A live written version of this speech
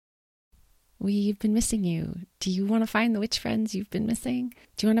We've been missing you. Do you want to find the witch friends you've been missing?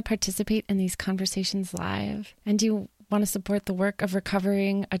 Do you want to participate in these conversations live? And do you want to support the work of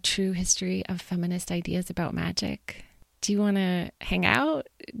recovering a true history of feminist ideas about magic? Do you want to hang out?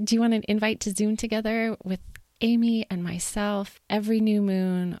 Do you want an invite to Zoom together with Amy and myself every new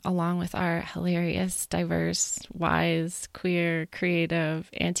moon, along with our hilarious, diverse, wise, queer, creative,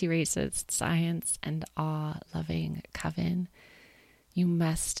 anti-racist, science, and awe-loving coven? You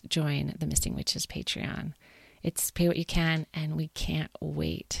must join the Missing Witches Patreon. It's pay what you can, and we can't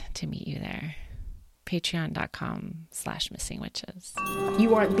wait to meet you there. Patreon.com/missingwitches.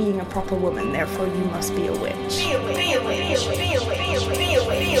 You aren't being a proper woman, therefore you must be a witch. Be a witch. Be a witch. Be a witch. Be a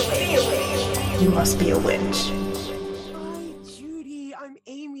witch. Be a witch. You must be a witch. Hi, Judy. I'm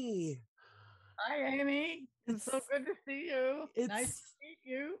Amy. Hi, Amy. It's so good to see you. Nice to meet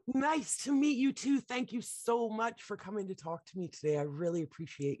you. Nice to meet you too. Thank you so much for coming to talk to me today. I really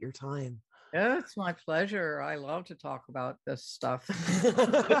appreciate your time. Yeah, it's my pleasure. I love to talk about this stuff.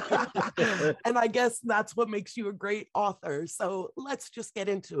 And I guess that's what makes you a great author. So let's just get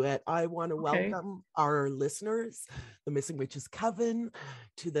into it. I want to welcome our listeners, the Missing Witches Coven,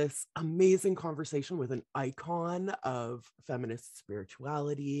 to this amazing conversation with an icon of feminist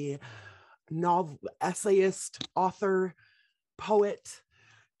spirituality, novel, essayist, author, poet,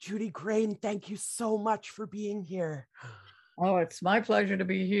 Judy Crane. Thank you so much for being here. Oh, it's my pleasure to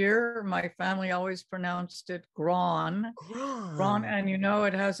be here. My family always pronounced it Gran. Gran, and you know,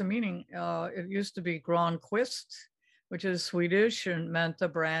 it has a meaning. It used to be Granquist, which is Swedish and meant the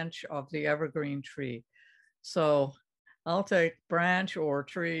branch of the evergreen tree. So I'll take branch or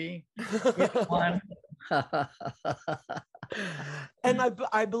tree. Which one? And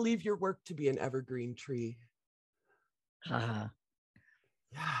I believe your work to be an evergreen tree. Yeah.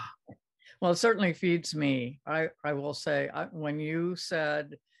 Well, it certainly feeds me. I will say, when you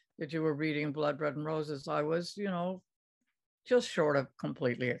said that you were reading Blood, Bread, and Roses, I was, just short of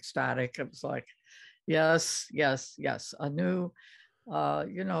completely ecstatic. It was like, yes, yes, yes. A new, a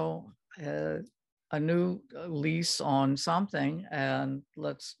new lease on something, and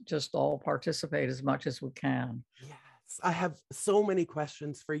let's just all participate as much as we can. Yes, I have so many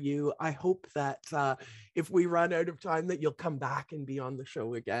questions for you. I hope that if we run out of time that you'll come back and be on the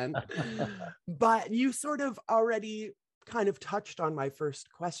show again. But you sort of already kind of touched on my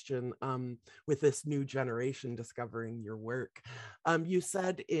first question with this new generation discovering your work. You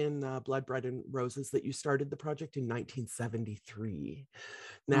said in Blood, Bread, and Roses that you started the project in 1973.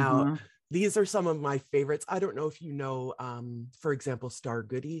 Now, these are some of my favorites. I don't know if you know, for example, Star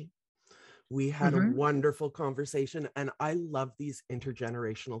Goody. We had a wonderful conversation, and I love these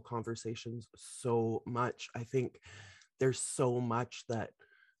intergenerational conversations so much. I think there's so much that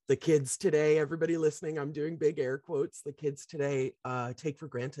the kids today, everybody listening, I'm doing big air quotes, the kids today take for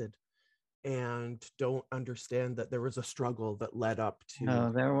granted and don't understand that there was a struggle that led up to.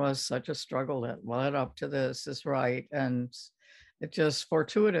 No, there was such a struggle that led up to this, is right. And it's just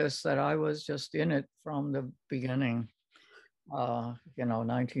fortuitous that I was just in it from the beginning.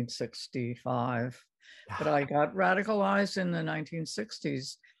 1965, but I got radicalized in the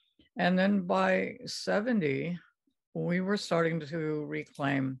 1960s. And then by 70, we were starting to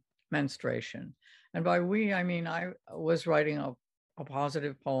reclaim menstruation. And by we, I mean, I was writing a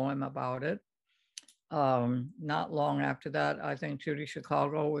positive poem about it. Not long after that, I think Judy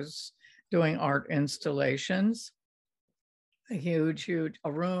Chicago was doing art installations, a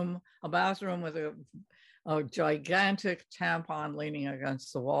bathroom with a gigantic tampon leaning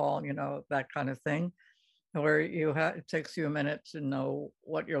against the wall, that kind of thing, where it takes you a minute to know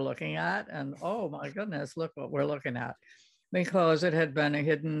what you're looking at. And oh my goodness, look what we're looking at. Because it had been a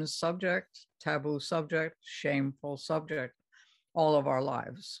hidden subject, taboo subject, shameful subject all of our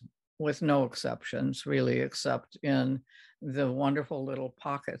lives, with no exceptions really, except in the wonderful little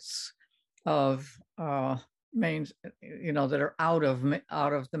pockets of that are out of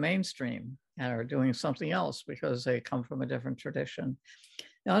the mainstream and are doing something else because they come from a different tradition.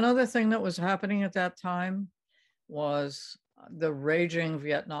 Now, another thing that was happening at that time was the raging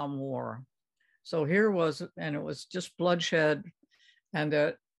Vietnam War. So it was just bloodshed and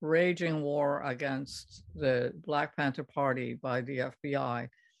the raging war against the Black Panther Party by the FBI.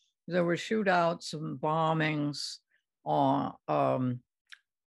 There were shootouts and bombings,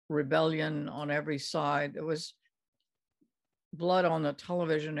 rebellion on every side. It was blood on the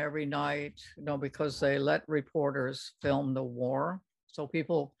television every night, because they let reporters film the war. So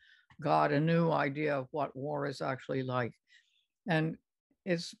people got a new idea of what war is actually like. And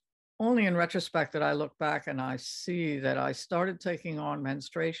it's only in retrospect that I look back and I see that I started taking on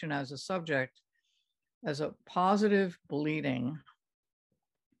menstruation as a subject, as a positive bleeding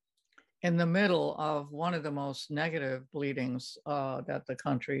in the middle of one of the most negative bleedings that the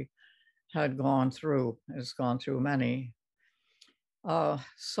country had gone through, has gone through many.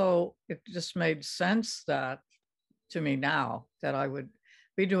 So it just made sense that to me now that I would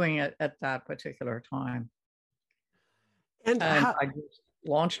be doing it at that particular time. And I just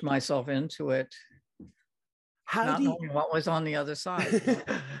launched myself into it, not knowing what was on the other side.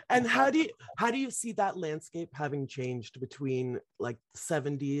 And how do you see that landscape having changed between like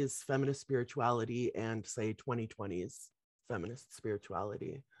 70s feminist spirituality and say 2020s feminist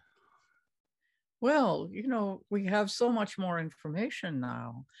spirituality? Well, we have so much more information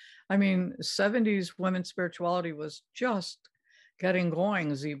now. I mean, 70s women's spirituality was just getting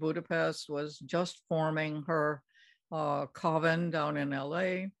going. Z Budapest was just forming her coven down in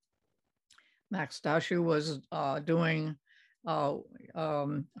LA. Max Dashu was doing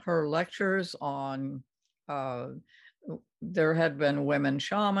her lectures on, there had been women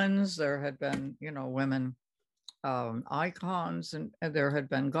shamans, there had been, women icons, and there had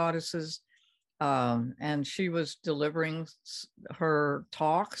been goddesses. And she was delivering her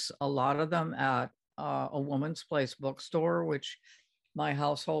talks, a lot of them at a Woman's Place bookstore, which my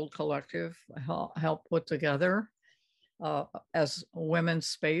household collective helped put together as women's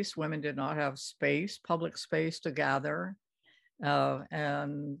space. Women did not have space, public space to gather.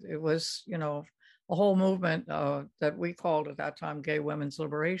 And it was, a whole movement that we called at that time Gay Women's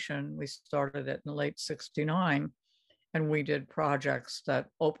Liberation. We started it in late '69. And we did projects that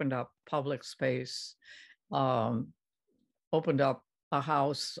opened up public space, opened up a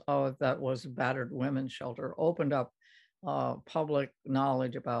house that was a battered women's shelter, opened up public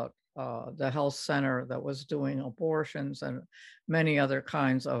knowledge about the health center that was doing abortions and many other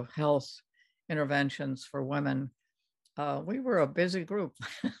kinds of health interventions for women. We were a busy group.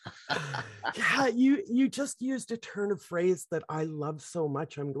 Yeah, you just used a turn of phrase that I love so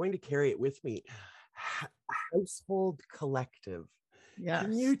much. I'm going to carry it with me. Household collective. Yes.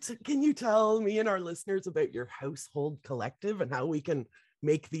 Can you tell me and our listeners about your household collective and how we can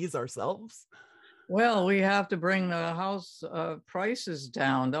make these ourselves? Well, we have to bring the house prices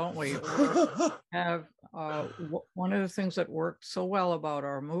down, don't we? Have one of the things that worked so well about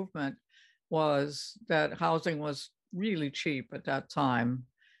our movement was that housing was really cheap at that time.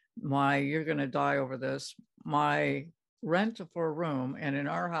 You're going to die over this. My rent for a room, and in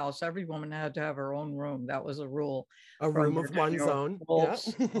our house, every woman had to have her own room. That was a rule. A room of one's own.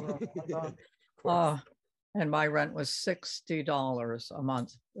 Yeah. And my rent was $60 a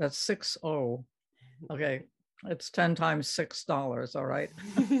month. That's 60. Okay, it's 10 times $6. All right.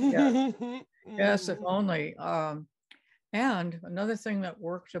 Yeah. Yes, if only. And another thing that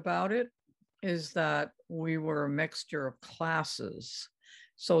worked about it is that we were a mixture of classes.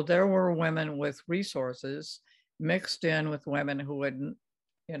 So there were women with resources mixed in with women who had,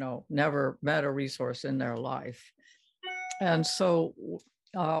 never met a resource in their life. And so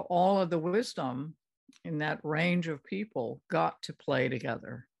all of the wisdom in that range of people got to play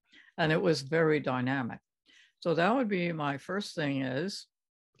together. And it was very dynamic. So that would be my first thing is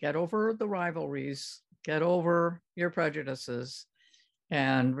get over the rivalries, get over your prejudices,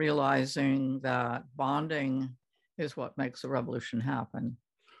 and realizing that bonding is what makes a revolution happen.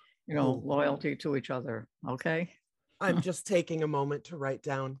 Loyalty to each other. Okay. I'm just taking a moment to write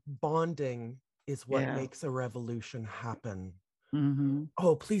down bonding is what makes a revolution happen. Mm-hmm.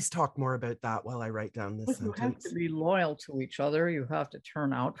 Oh, please talk more about that while I write down this sentence. You have to be loyal to each other. You have to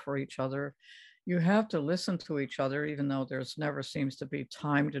turn out for each other. You have to listen to each other, even though there's never seems to be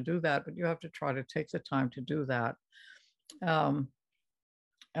time to do that, but you have to try to take the time to do that. And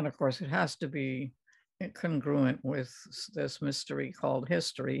of course, it has to be congruent with this mystery called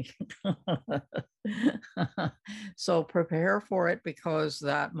history. So prepare for it, because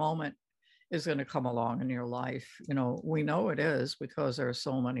that moment is going to come along in your life. We know it is, because there are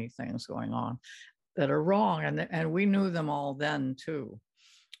so many things going on that are wrong. And we knew them all then too.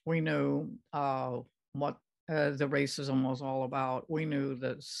 We knew what the racism was all about. We knew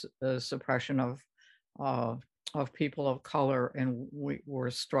the suppression of people of color, and we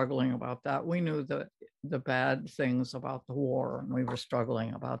were struggling about that. We knew the bad things about the war, and we were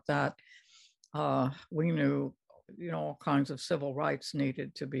struggling about that. We knew, all kinds of civil rights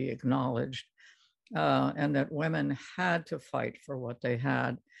needed to be acknowledged, and that women had to fight for what they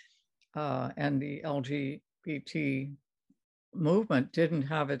had. And the LGBT movement didn't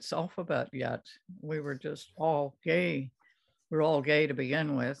have its alphabet yet. We were just all gay. We were all gay to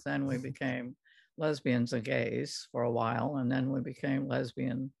begin with, then we became lesbians and gays for a while, and then we became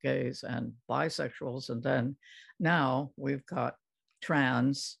lesbian, gays, and bisexuals, and then now we've got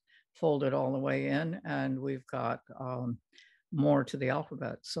trans folded all the way in, and we've got more to the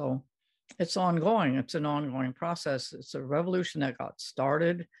alphabet. So it's ongoing. It's an ongoing process. It's a revolution that got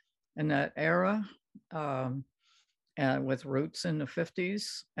started in that era, and with roots in the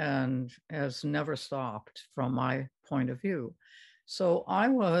 50s, and has never stopped from my point of view. So I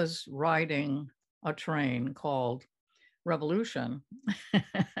was riding a train called Revolution.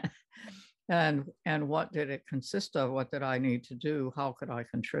 and what did it consist of? What did I need to do? How could I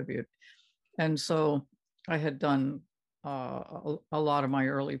contribute? And so I had done a lot of my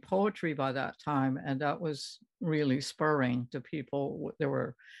early poetry by that time, and that was really spurring to people. There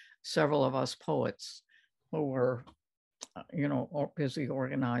were several of us poets who were, busy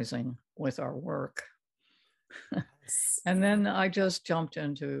organizing with our work. And then I just jumped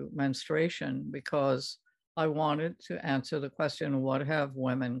into menstruation because I wanted to answer the question, what have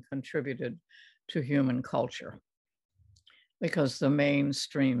women contributed to human culture? Because the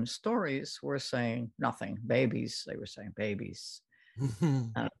mainstream stories were saying nothing. Babies, they were saying babies.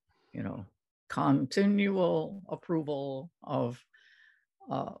 Continual approval of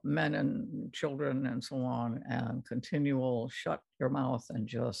men and children and so on, and continual shut your mouth and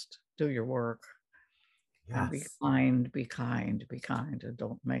just do your work. Yes. And be kind, and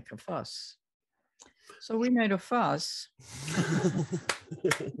don't make a fuss. So we made a fuss.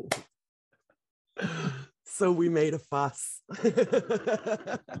 So we made a fuss.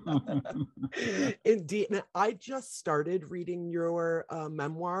 Indeed. I just started reading your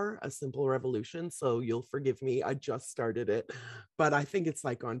memoir, A Simple Revolution. So you'll forgive me. I just started it. But I think it's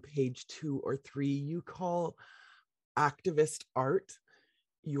like on page 2 or 3, you call activist art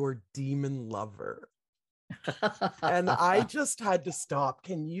your demon lover. And I just had to stop.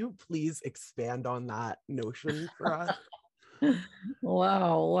 Can you please expand on that notion for us?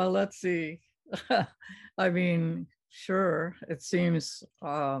 Wow. Well, let's see. I mean, sure. It seems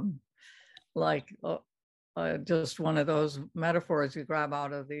like just one of those metaphors you grab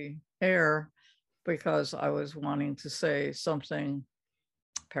out of the air, because I was wanting to say something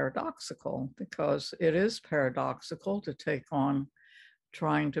paradoxical, because it is paradoxical to take on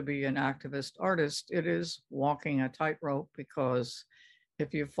trying to be an activist artist. It is walking a tightrope, because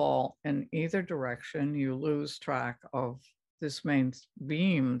if you fall in either direction, you lose track of this main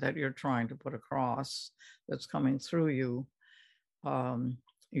beam that you're trying to put across that's coming through you.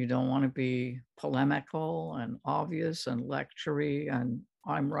 You don't want to be polemical and obvious and lectury and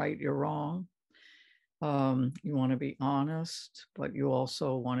I'm right, you're wrong. You want to be honest, but you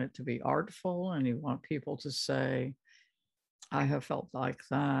also want it to be artful, and you want people to say, I have felt like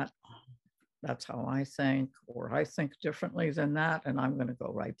that. That's how I think, or I think differently than that, and I'm going to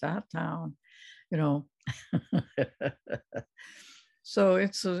go write that down, So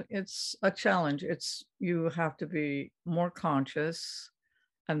it's a challenge. You have to be more conscious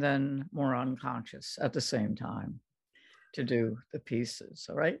and then more unconscious at the same time to do the pieces.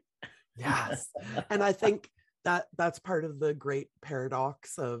 All right. Yes. And I think that's part of the great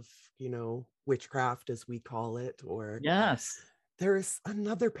paradox of, witchcraft, as we call it, or yes. There's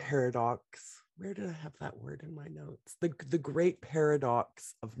another paradox. Where did I have that word in my notes? The great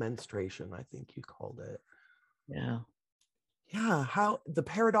paradox of menstruation, I think you called it. Yeah. Yeah. How the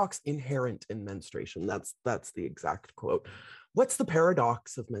paradox inherent in menstruation. That's the exact quote. What's the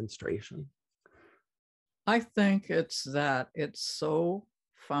paradox of menstruation? I think it's that it's so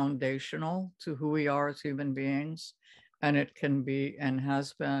foundational to who we are as human beings, and it can be and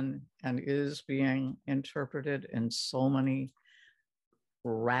has been and is being interpreted in so many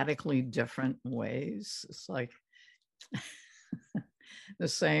radically different ways. It's like the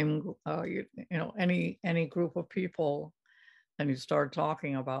same, any group of people, and you start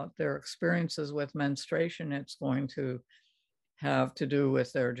talking about their experiences with menstruation, it's going to have to do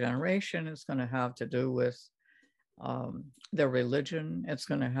with their generation. It's going to have to do with their religion. It's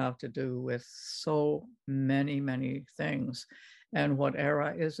going to have to do with so many, many things. And what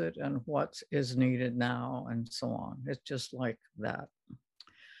era is it, and what is needed now, and so on. It's just like that.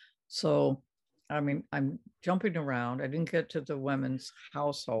 So, I mean, I'm jumping around. I didn't get to the women's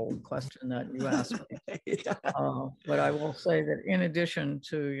household question that you asked me. Yeah. But I will say that in addition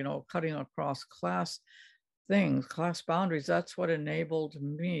to, cutting across class boundaries, that's what enabled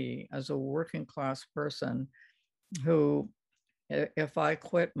me as a working class person who, if I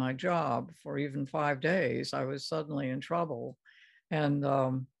quit my job for even 5 days, I was suddenly in trouble.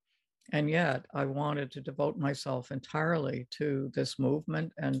 And yet I wanted to devote myself entirely to this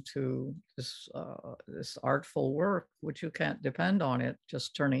movement and to this artful work, which you can't depend on it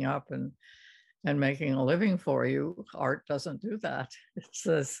just turning up and making a living for you. Art doesn't do that. It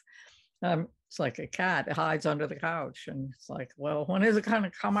says, it's like a cat, it hides under the couch. And it's like, well, when is it going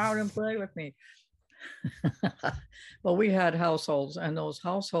to come out and play with me? Well, we had households, and those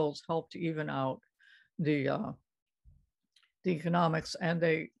households helped even out the economics, and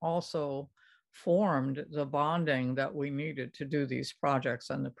they also formed the bonding that we needed to do these projects,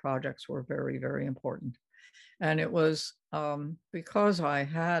 and the projects were very, very important. And it was because I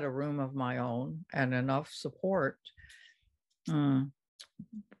had a room of my own and enough support.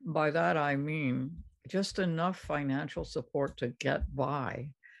 By that, I mean just enough financial support to get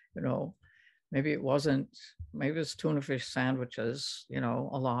by. You know, maybe it was tuna fish sandwiches, you know,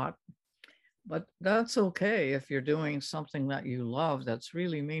 a lot. But that's okay if you're doing something that you love, that's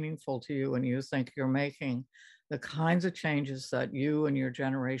really meaningful to you, and you think you're making the kinds of changes that you and your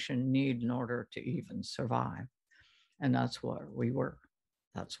generation need in order to even survive. And that's what we were.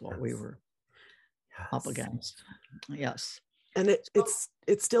 That's what we were up against. Yes. And it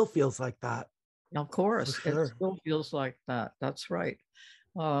still feels like that. Of course, it still feels like that. That's right.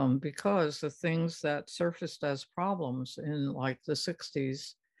 Because the things that surfaced as problems in like the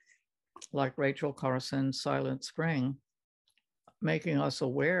 60s, like Rachel Carson's Silent Spring, making us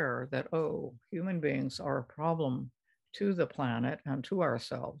aware that, oh, human beings are a problem to the planet and to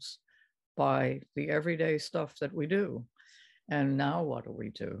ourselves by the everyday stuff that we do. And now what do we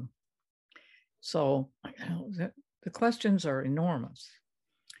do? So, you know, the questions are enormous,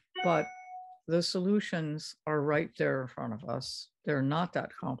 but the solutions are right there in front of us. They're not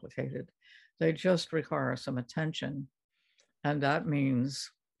that complicated. They just require some attention. And that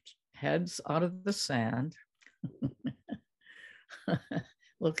means heads out of the sand,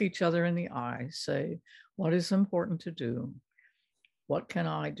 look each other in the eye, say, what is important to do? What can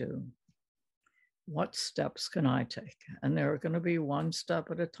I do? What steps can I take? And they're going to be one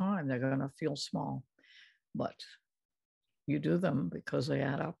step at a time. They're going to feel small, but you do them because they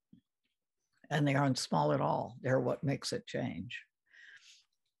add up, and they aren't small at all. They're what makes it change.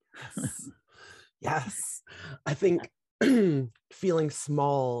 Yes. Yes. I think feeling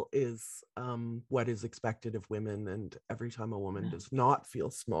small is what is expected of women. And every time a woman does not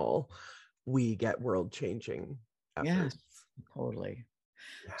feel small, we get world-changing efforts. Yes, totally.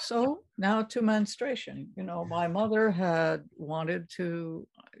 Yeah. So now to menstruation. You know, my mother had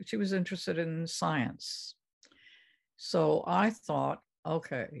she was interested in science. So I thought,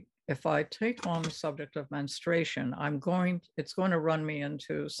 okay, if I take on the subject of menstruation, it's going to run me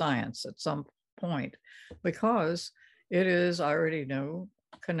into science at some point, because it is, I already knew,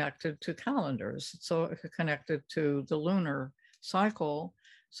 connected to calendars. So connected to the lunar cycle.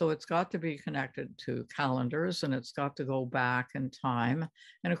 So it's got to be connected to calendars, and it's got to go back in time.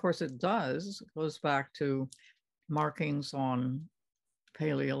 And of course it does. It goes back to markings on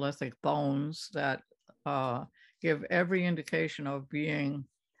Paleolithic bones that give every indication of being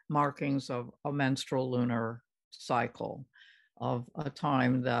markings of a menstrual lunar cycle, of a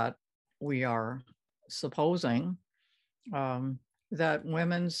time that we are supposing that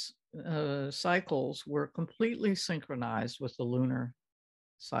women's cycles were completely synchronized with the lunar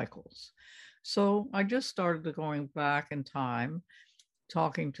cycles. So I just started going back in time,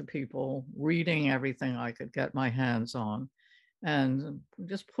 talking to people, reading everything I could get my hands on, and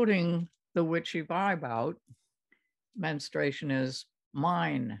just putting the witchy vibe out. Menstruation is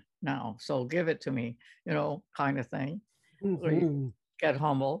mine now, so give it to me, you know, kind of thing. Mm-hmm. Get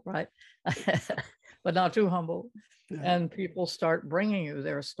humble, right? But not too humble. Yeah. And people start bringing you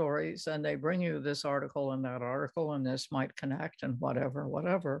their stories, and they bring you this article and that article, and this might connect and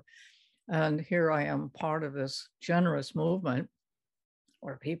whatever. And here I am, part of this generous movement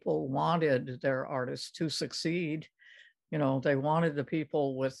where people wanted their artists to succeed. You know, they wanted the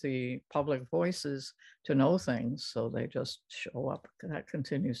people with the public voices to know things, so they just show up. That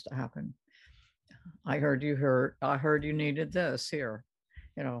continues to happen. I heard you needed this here,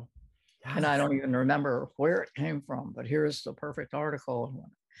 you know. Yes. And I don't even remember where it came from, but here's the perfect article.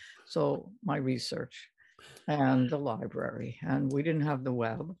 So my research and the library, and we didn't have the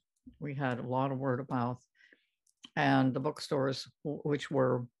web. We had a lot of word of mouth, and the bookstores, which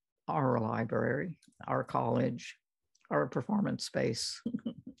were our library, our college, our performance space.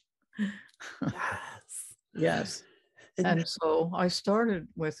 Yes. Yes. And so I started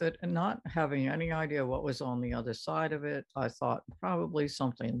with it, and not having any idea what was on the other side of it. I thought probably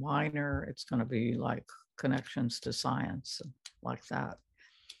something minor. It's going to be like connections to science, like that.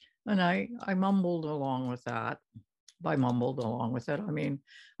 And I mumbled along with that. By mumbled along with it, I mean,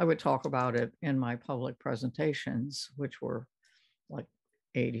 I would talk about it in my public presentations, which were like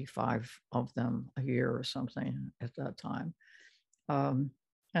 85 of them a year or something at that time.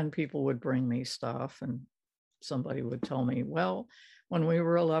 And people would bring me stuff, and somebody would tell me, well, when we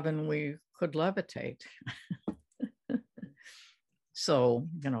were 11, we could levitate. So,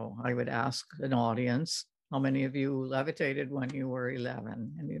 I would ask an audience, how many of you levitated when you were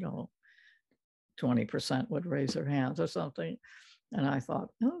 11? And, 20% would raise their hands or something. And I thought,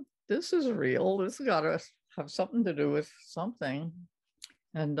 oh, this is real. This has got to have something to do with something.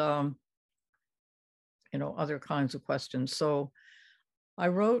 And, other kinds of questions. So I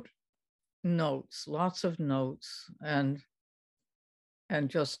wrote notes, lots of notes, and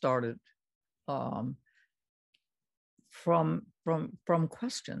just started from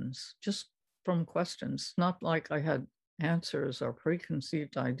questions, just from questions, not like I had answers or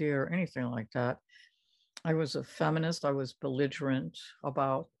preconceived idea or anything like that. I was a feminist. I was belligerent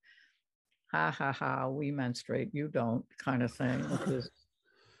about we menstruate, you don't, kind of thing.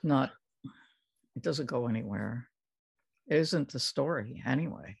 It doesn't go anywhere. It isn't the story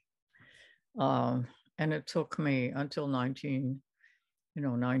anyway. And it took me until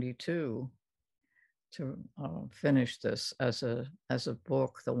 1992 to finish this as a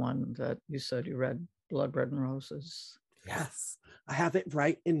book, the one that you said you read, Blood, Bread, and Roses. Yes, I have it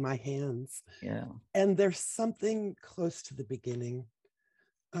right in my hands. Yeah. And there's something close to the beginning.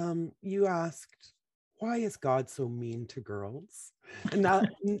 You asked, why is God so mean to girls? And now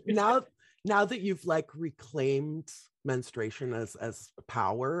that you've reclaimed menstruation as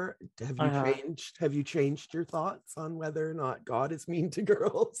power, have you changed your thoughts on whether or not God is mean to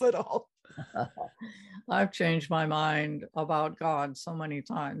girls at all? I've changed my mind about God so many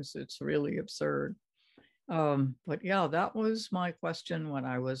times. It's really absurd. But yeah, that was my question when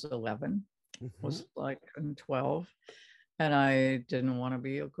I was 11, was in 12. And I didn't want to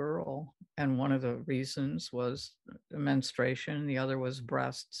be a girl. And one of the reasons was menstruation. The other was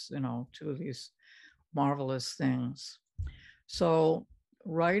breasts, two of these marvelous things. So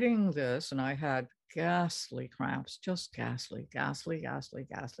writing this, and I had ghastly cramps, just ghastly cramps, the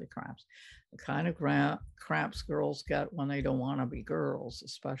kind of cramps girls get when they don't want to be girls,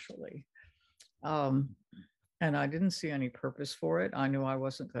 especially. And I didn't see any purpose for it. I knew I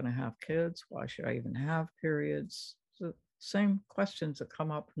wasn't going to have kids. Why should I even have periods? The same questions that come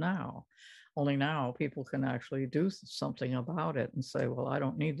up now. Only now people can actually do something about it and say, well, I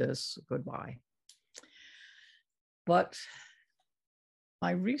don't need this, goodbye. But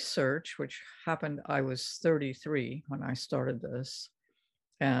my research, which happened, I was 33 when I started this,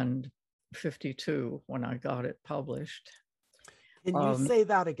 and 52 when I got it published. Can you say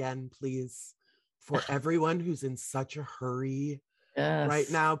that again, please, for everyone who's in such a hurry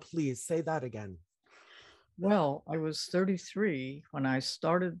right now? Please say that again. Well, I was 33 when I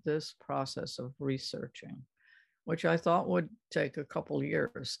started this process of researching, which I thought would take a couple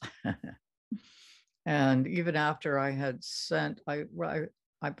years. And even after I had I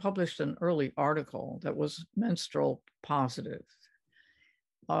published an early article that was menstrual positive.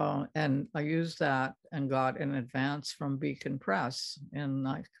 And I used that and got an advance from Beacon Press in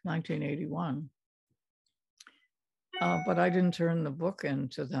 1981. But I didn't turn the book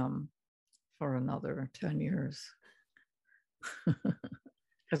into them for another 10 years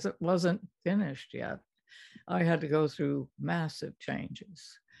because it wasn't finished yet. I had to go through massive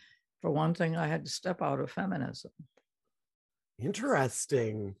changes. For one thing, I had to step out of feminism.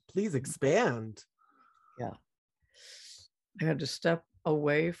 Interesting. Please expand. Yeah. I had to step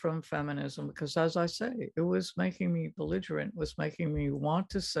away from feminism because, as I say, it was making me belligerent, was making me want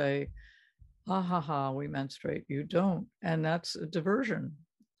to say, we menstruate, you don't. And that's a diversion.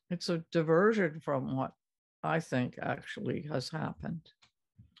 It's a diversion from what I think actually has happened.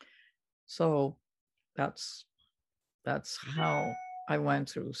 So that's how I went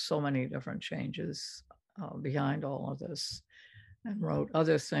through so many different changes behind all of this, and wrote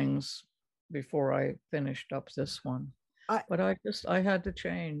other things before I finished up this one. But I had to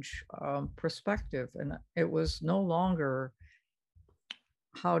change perspective, and it was no longer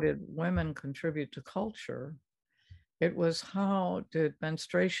how did women contribute to culture. It was how did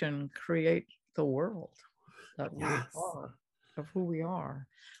menstruation create the world that we are, of who we are,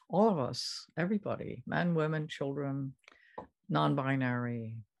 all of us, everybody, men, women, children,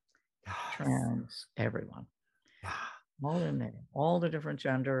 non-binary, trans, everyone. All in there, all the different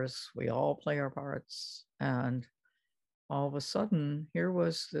genders, we all play our parts. And all of a sudden, here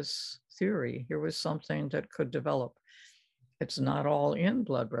was this theory, here was something that could develop. It's not all in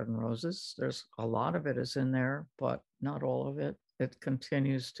Blood, Bread, and Roses. There's a lot of it is in there, but not all of it. It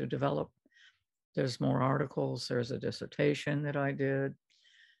continues to develop. There's more articles. There's a dissertation that I did.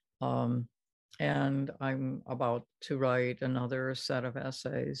 And I'm about to write another set of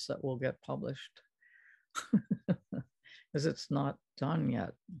essays that will get published because it's not done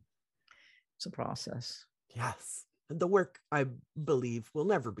yet. It's a process. Yes. And the work, I believe, will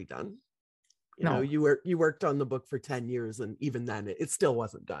never be done. You know, you worked on the book for 10 years, and even then it still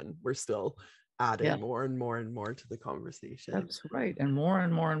wasn't done. We're still adding more and more and more to the conversation. That's right. And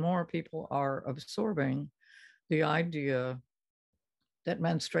more people are absorbing the idea that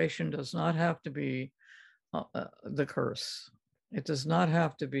menstruation does not have to be the curse. It does not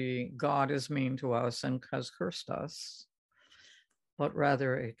have to be God is mean to us and has cursed us, but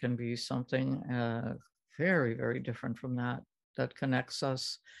rather it can be something very, very different from that, that connects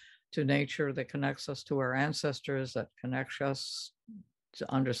us to nature, that connects us to our ancestors, that connects us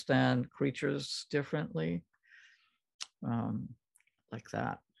to understand creatures differently, like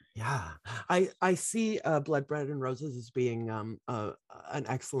that. Yeah, I see Blood, Bread, and Roses as being an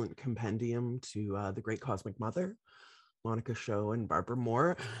excellent compendium to The Great Cosmic Mother, Monica Scho and Barbara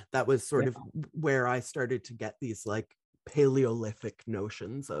Moore. That was sort of where I started to get these like Paleolithic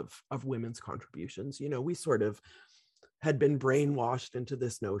notions of women's contributions. You know, we sort of had been brainwashed into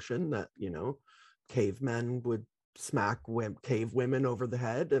this notion that, you know, cavemen would smack cave women over the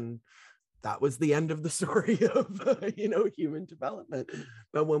head, and that was the end of the story of you know, human development.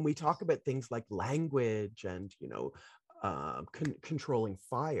 But when we talk about things like language and, you know, controlling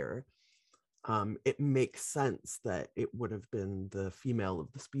fire, it makes sense that it would have been the female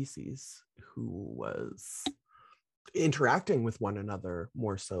of the species who was interacting with one another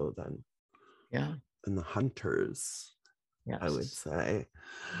more so than the hunters. I would say.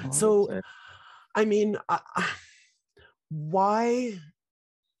 So I mean, why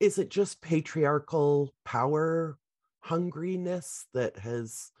is it just patriarchal power hungriness that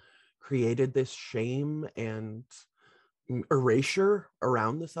has created this shame and erasure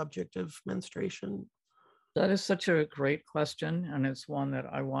around the subject of menstruation? That is such a great question, and it's one that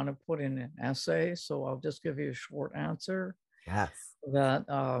I want to put in an essay, so I'll just give you a short answer. Yes. That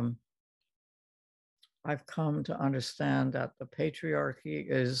I've come to understand that the patriarchy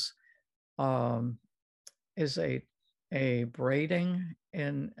is a braiding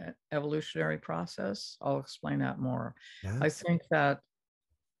in an evolutionary process. I'll explain that more. Yes. I think that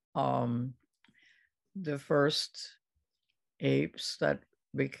the first apes that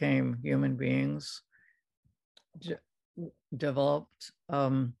became human beings developed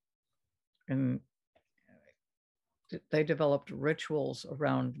they developed rituals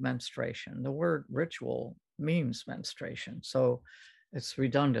around menstruation. The word ritual means menstruation, so it's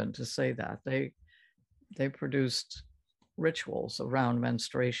redundant to say that. They produced rituals around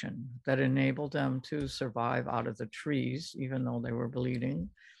menstruation that enabled them to survive out of the trees, even though they were bleeding,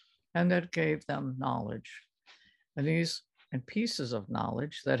 and that gave them knowledge. And these pieces of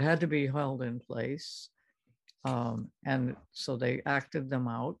knowledge that had to be held in place, and so they acted them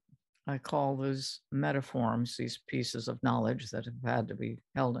out. I call those metaforms, these pieces of knowledge that have had to be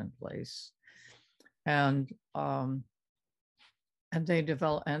held in place. And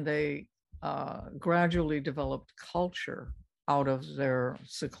they gradually developed culture out of their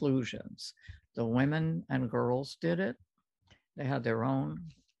seclusions. The women and girls did it. They had their own.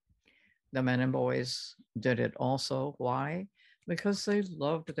 The men and boys did it also. Why? Because they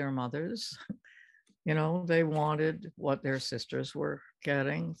loved their mothers. You know, they wanted what their sisters were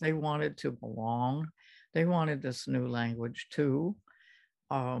getting. They wanted to belong. They wanted this new language too.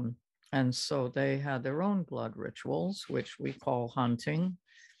 And so they had their own blood rituals, which we call hunting.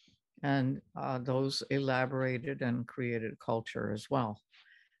 And those elaborated and created culture as well.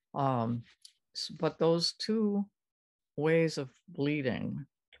 But those two ways of bleeding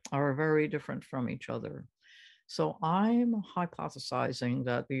are very different from each other. So I'm hypothesizing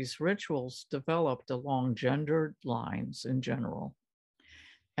that these rituals developed along gendered lines in general.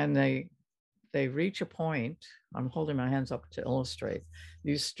 And they reach a point, I'm holding my hands up to illustrate,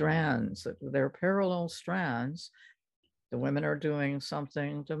 these strands, they're parallel strands. The women are doing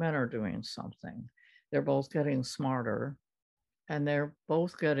something, the men are doing something. They're both getting smarter, and they're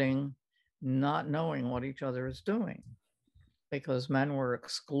both getting not knowing what each other is doing, because men were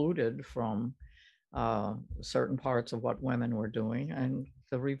excluded from certain parts of what women were doing, and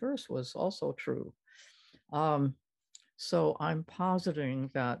the reverse was also true. So I'm positing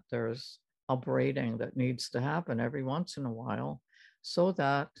that there's a braiding that needs to happen every once in a while so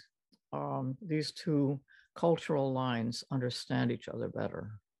that these two cultural lines understand each other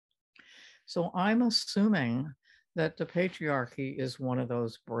better. So I'm assuming that the patriarchy is one of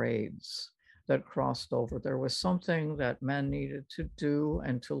those braids that crossed over. There was something that men needed to do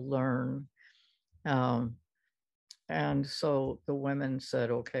and to learn. And so the women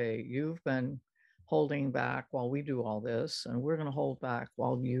said, okay, you've been holding back while we do all this, and we're going to hold back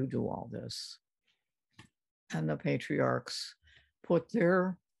while you do all this. And the patriarchs put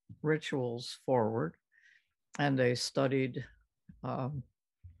their rituals forward, and they studied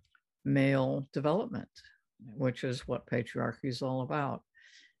male development, which is what patriarchy is all about.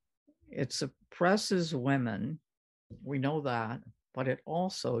 It suppresses women, we know that, but it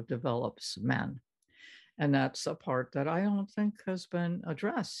also develops men. And that's a part that I don't think has been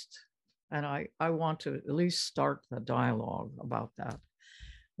addressed. And I want to at least start the dialogue about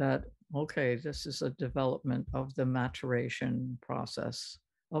that, okay, this is a development of the maturation process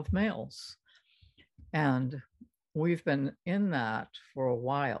of males. And we've been in that for a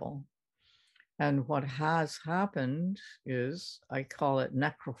while. And what has happened is, I call it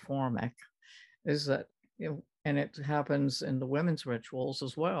necroformic, is that, and it happens in the women's rituals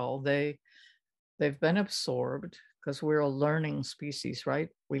as well. They've been absorbed because we're a learning species, right?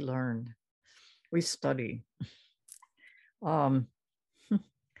 We learn, we study. And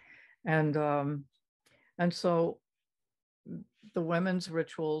so the women's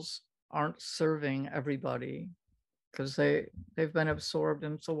rituals aren't serving everybody because they've been absorbed.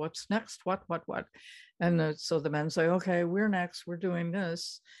 And so what's next? What? And so the men say, okay, we're next, we're doing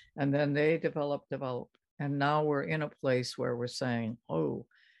this. And then they develop. And now we're in a place where we're saying, oh,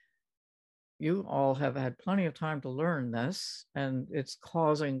 you all have had plenty of time to learn this, and it's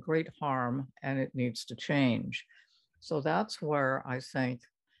causing great harm, and it needs to change. So that's where I think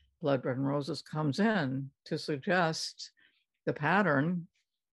Blood Red Roses comes in to suggest the pattern.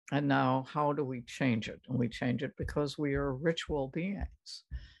 And now how do we change it? And we change it because we are ritual beings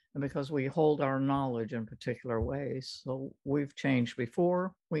and because we hold our knowledge in particular ways. So we've changed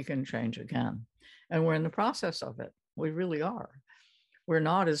before, we can change again. And we're in the process of it. We really are. We're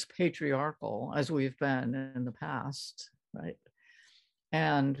not as patriarchal as we've been in the past, right?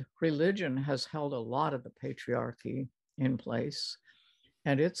 And religion has held a lot of the patriarchy in place,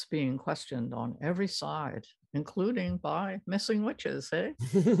 and it's being questioned on every side, including by missing witches, eh?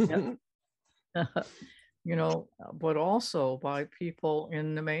 You know, but also by people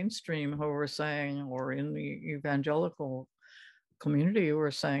in the mainstream who are saying, or in the evangelical community who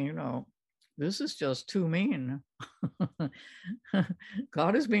are saying, you know, this is just too mean.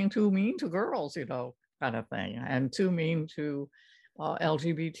 God is being too mean to girls, you know, kind of thing, and too mean to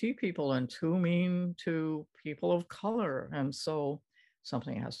LGBT people and too mean to people of color. And so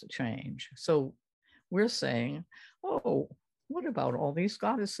something has to change. So we're saying, oh, what about all these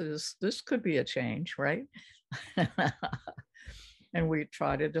goddesses? This could be a change, right? And we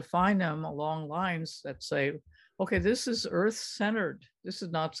try to define them along lines that say, okay, this is earth-centered. This is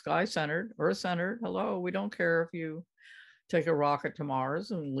not sky-centered, earth-centered. Hello, we don't care if you take a rocket to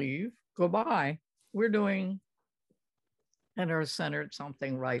Mars and leave. Goodbye. We're doing an earth-centered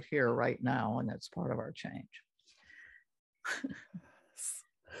something right here, right now, and that's part of our change.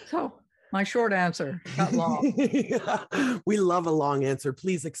 So my short answer, not long. Yeah. We love a long answer.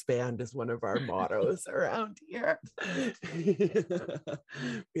 Please expand is one of our mottos around here.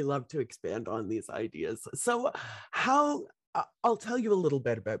 We love to expand on these ideas. So I'll tell you a little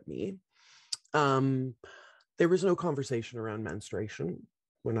bit about me. There was no conversation around menstruation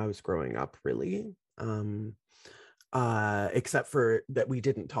when I was growing up, really. Except for that we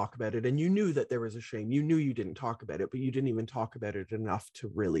didn't talk about it, and you knew that there was a shame. You knew you didn't talk about it, but you didn't even talk about it enough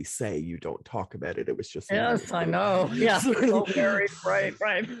to really say you don't talk about it. It was just yes, I know. Yeah, so very right.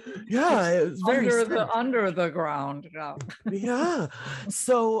 Yeah, it was very under the ground. Yeah. Yeah.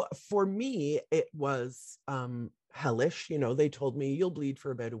 So for me, it was hellish. You know, they told me you'll bleed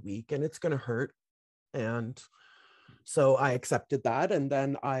for about a week and it's going to hurt, and so I accepted that, and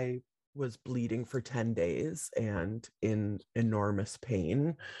then I was bleeding for 10 days and in enormous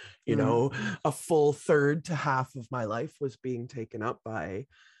pain. You know, a full third to half of my life was being taken up by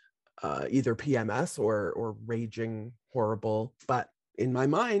either PMS or raging horrible. But in my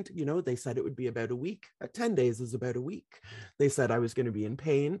mind, you know, they said it would be about a week. 10 days is about a week. They said I was going to be in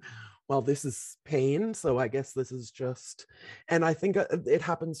pain. Well, this is pain, so I guess this is just, and I think it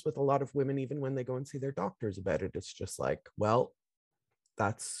happens with a lot of women, even when they go and see their doctors about it. It's just like, well,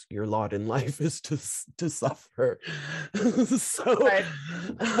 that's your lot in life, is to suffer. So right.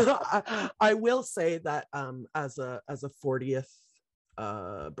 I will say that as a 40th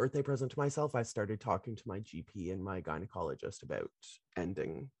birthday present to myself, I started talking to my GP and my gynecologist about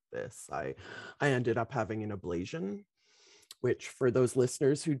ending this. I ended up having an ablation, which, for those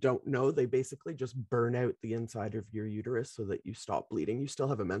listeners who don't know, they basically just burn out the inside of your uterus so that you stop bleeding. You still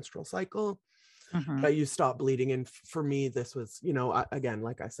have a menstrual cycle, but you stop bleeding. And for me, this was, you know, again,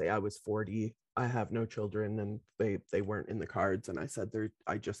 like I say, I was 40, I have no children, and they weren't in the cards. And I said,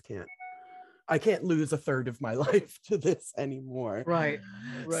 I can't lose a third of my life to this anymore. Right.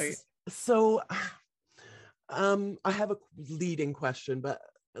 So I have a leading question, but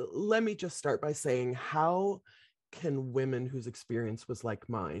let me just start by saying, how can women whose experience was like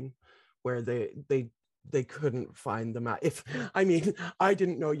mine, where they couldn't find them if I mean, I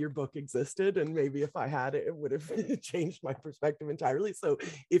didn't know your book existed, and maybe if I had it, it would have changed my perspective entirely. So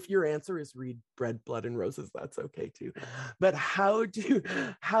if your answer is read Bread, Blood and Roses, that's okay too. But how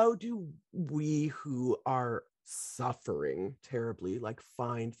do we who are suffering terribly, like,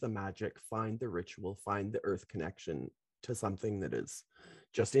 find the magic, find the ritual, find the earth connection to something that is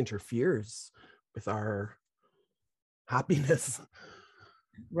just interferes with our happiness?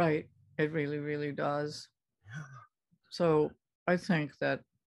 Right. It really, really does. So I think that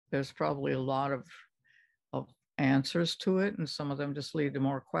there's probably a lot of answers to it, and some of them just lead to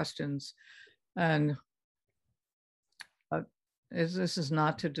more questions. And this is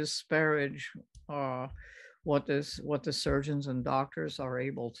not to disparage what the surgeons and doctors are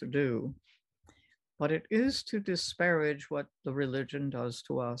able to do, but it is to disparage what the religion does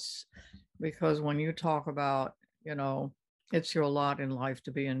to us. Because when you talk about, it's your lot in life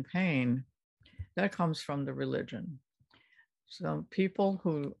to be in pain, that comes from the religion. So people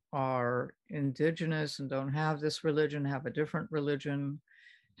who are indigenous and don't have this religion, have a different religion,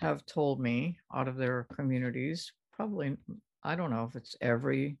 have told me out of their communities, probably, I don't know if it's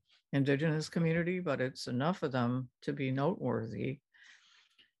every indigenous community, but it's enough of them to be noteworthy.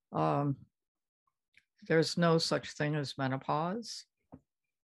 There's no such thing as menopause.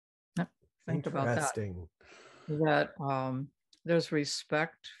 Think about that. There's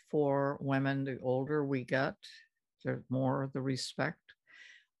respect for women. The older we get, there's more the respect.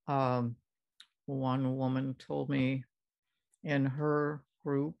 One woman told me in her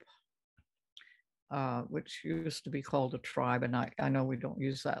group, which used to be called a tribe, and I know we don't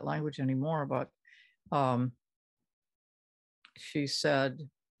use that language anymore, but she said,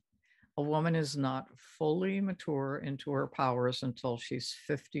 a woman is not fully mature into her powers until she's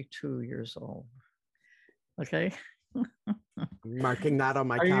 52 years old. Okay. Marking that on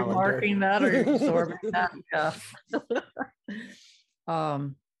my calendar. Are you marking that, or are you absorbing that? Yeah.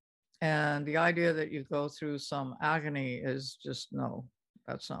 And the idea that you go through some agony is just, no,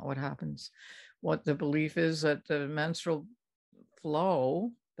 that's not what happens. What the belief is that the menstrual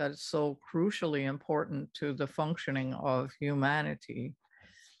flow, that's so crucially important to the functioning of humanity,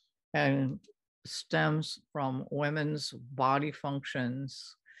 and stems from women's body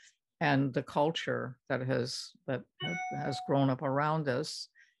functions and the culture that has grown up around us,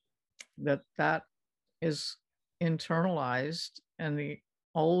 that is internalized, and the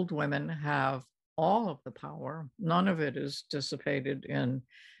old women have all of the power. None of it is dissipated in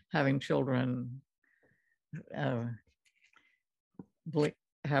having children,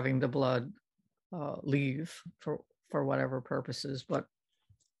 having the blood leave for whatever purposes, but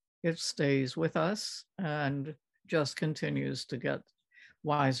it stays with us and just continues to get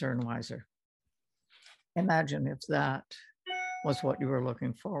wiser and wiser. Imagine if that was what you were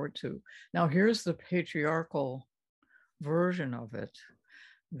looking forward to. Now, here's the patriarchal version of it,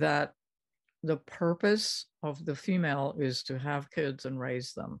 that the purpose of the female is to have kids and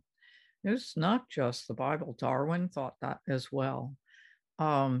raise them. It's not just the Bible. Darwin thought that as well,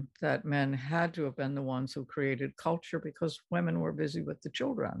 that men had to have been the ones who created culture because women were busy with the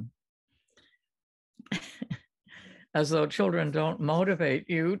children. As though children don't motivate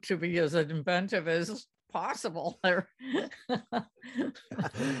you to be as inventive as possible.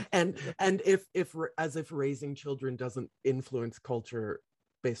 and if as if raising children doesn't influence culture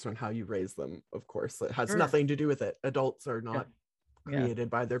based on how you raise them, of course, it has nothing to do with it. Adults are not created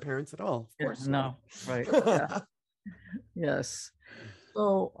by their parents at all. Of course, no, right? Yeah. Yes.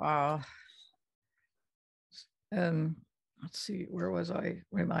 So, let's see, where was I?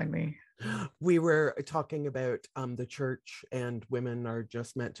 Remind me. We were talking about the church, and women are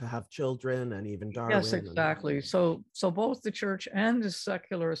just meant to have children, and even Darwin. Yes, exactly. So both the church and the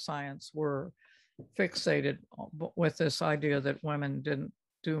secular science were fixated with this idea that women didn't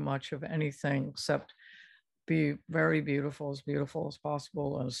do much of anything except be very beautiful as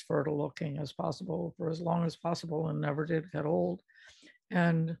possible, as fertile looking as possible for as long as possible, and never did get old,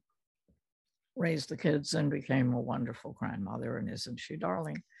 and raised the kids and became a wonderful grandmother. And isn't she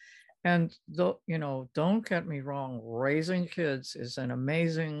darling? And don't get me wrong, raising kids is an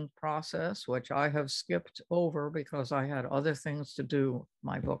amazing process, which I have skipped over because I had other things to do.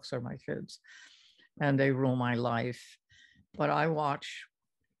 My books are my kids, and they rule my life. But I watch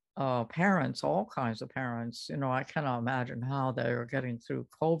parents, all kinds of parents. I cannot imagine how they are getting through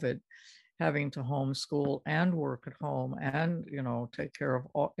COVID, having to homeschool and work at home, and take care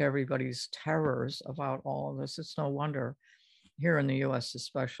of everybody's terrors about all of this. It's no wonder. Here in the US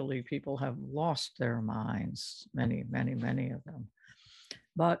especially, people have lost their minds, many, many, many of them.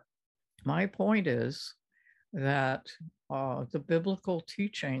 But my point is that the biblical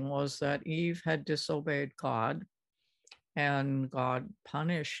teaching was that Eve had disobeyed God, and God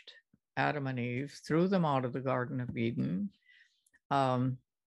punished Adam and Eve, threw them out of the Garden of Eden. And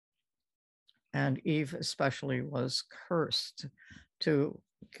Eve especially was cursed to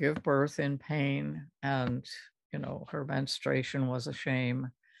give birth in pain, and her menstruation was a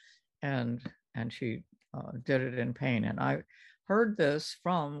shame, and she did it in pain. And I heard this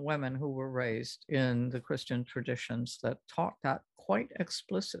from women who were raised in the Christian traditions that taught that quite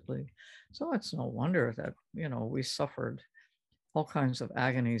explicitly. So it's no wonder that we suffered all kinds of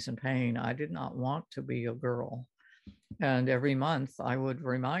agonies and pain. I did not want to be a girl. And every month I would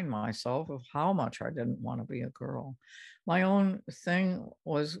remind myself of how much I didn't want to be a girl. My own thing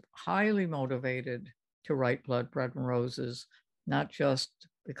was highly motivated to write Blood, Bread, and Roses, not just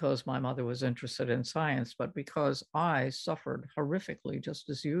because my mother was interested in science, but because I suffered horrifically, just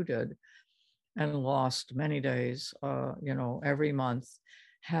as you did, and lost many days, every month,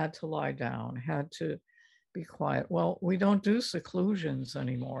 had to lie down, had to be quiet. Well, we don't do seclusions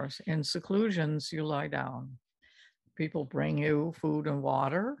anymore. In seclusions, you lie down. People bring you food and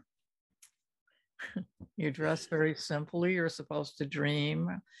water. You dress very simply. You're supposed to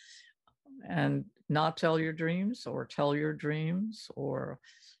dream and not tell your dreams, or tell your dreams, or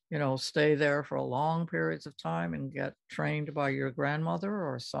stay there for long periods of time and get trained by your grandmother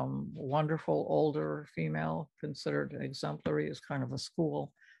or some wonderful older female considered exemplary as kind of a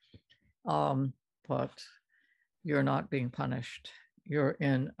school. But you're not being punished. You're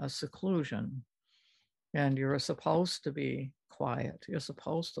in a seclusion, and you're supposed to be quiet. You're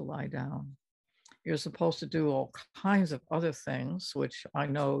supposed to lie down. You're supposed to do all kinds of other things, which I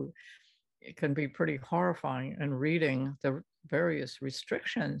know it can be pretty horrifying in reading the various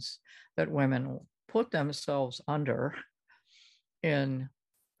restrictions that women put themselves under in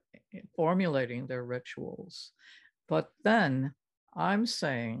formulating their rituals. But then I'm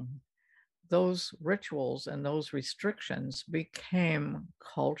saying those rituals and those restrictions became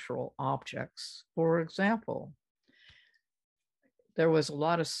cultural objects. For example, there was a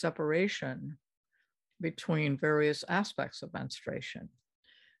lot of separation between various aspects of menstruation.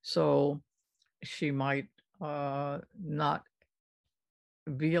 So she might not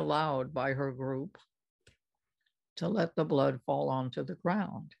be allowed by her group to let the blood fall onto the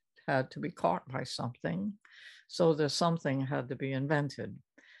ground. It had to be caught by something. So there's something had to be invented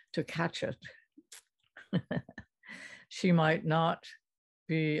to catch it. She might not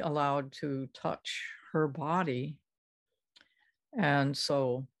be allowed to touch her body. And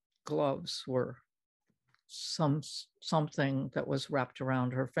so gloves were something that was wrapped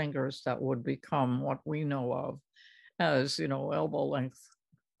around her fingers that would become what we know of as, elbow length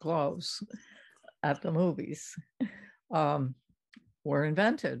gloves at the movies, were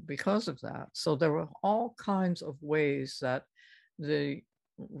invented because of that. So there were all kinds of ways that the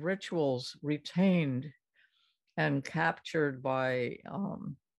rituals retained and captured by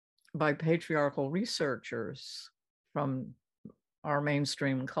patriarchal researchers from our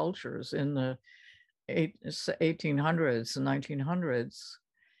mainstream cultures in the 1800s and 1900s,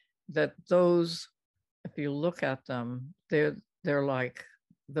 that those, if you look at them, they're like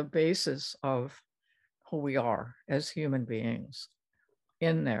the basis of who we are as human beings,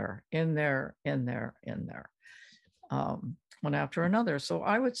 in there, one after another. So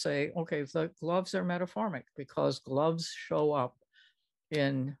I would say, okay, the gloves are metaphoric because gloves show up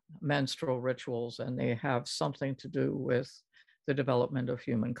in menstrual rituals, and they have something to do with the development of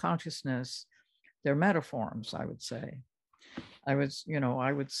human consciousness. They're metaphors, I would say. I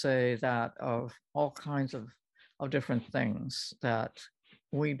would say that of all kinds of different things that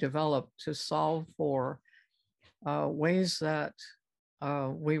we develop to solve for ways that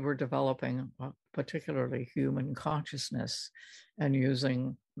we were developing, particularly human consciousness, and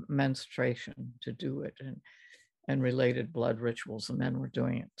using menstruation to do it, and related blood rituals, and men were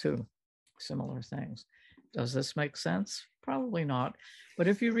doing it too, similar things. Does this make sense? Probably not. But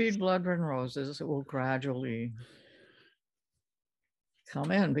if you read Blood, Bread, and Roses, it will gradually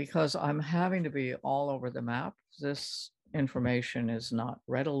come in, because I'm having to be all over the map. This information is not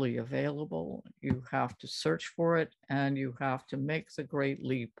readily available. You have to search for it, and you have to make the great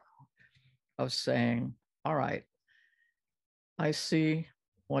leap of saying, all right, I see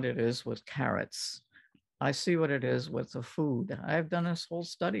what it is with carrots. I see what it is with the food. I've done this whole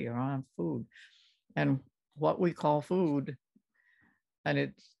study around food and what we call food.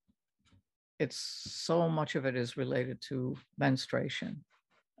 And it's so much of it is related to menstruation.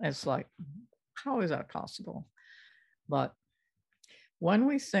 It's like, how is that possible? But when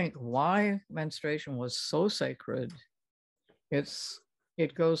we think why menstruation was so sacred, it's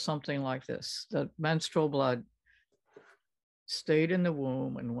it goes something like this. The menstrual blood stayed in the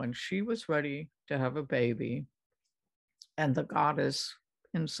womb, and when she was ready to have a baby, and the goddess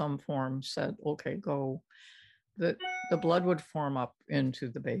in some form said, okay, go, the blood would form up into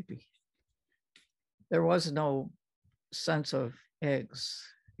the baby. There was no sense of eggs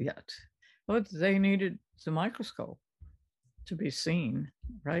yet, but they needed the microscope to be seen,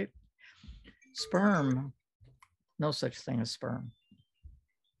 right? Sperm, no such thing as sperm.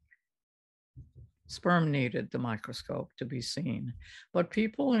 Sperm needed the microscope to be seen, but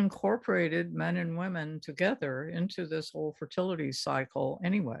people incorporated men and women together into this whole fertility cycle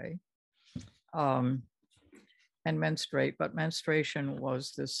anyway, and menstruate. But menstruation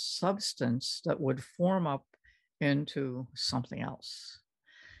was this substance that would form up into something else.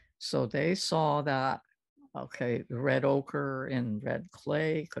 So they saw that, okay, red ochre and red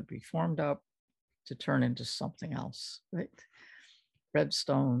clay could be formed up to turn into something else, right? Red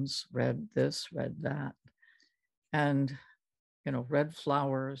stones, red this, red that. And, red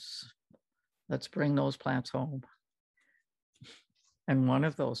flowers, let's bring those plants home. And one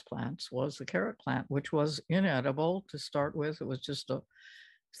of those plants was the carrot plant, which was inedible to start with. It was just a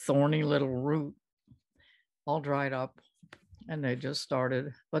thorny little root, all dried up, and they just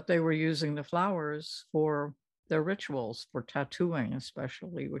started. But they were using the flowers for their rituals, for tattooing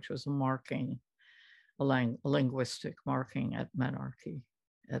especially, which was a marking, a linguistic marking at menarche,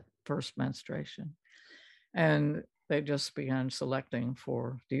 at first menstruation. And they just began selecting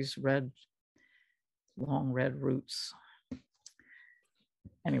for these long red roots.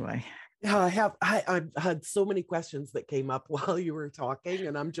 Anyway. Yeah, I've had so many questions that came up while you were talking,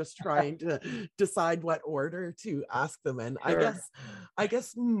 and I'm just trying to decide what order to ask them in. Sure. I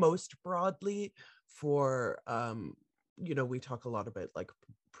guess most broadly for, we talk a lot about like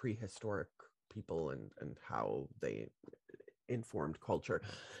prehistoric people and how they informed culture.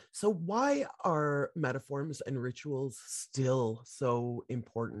 So why are metaphors and rituals still so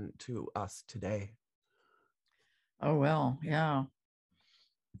important to us today? Oh, well, yeah.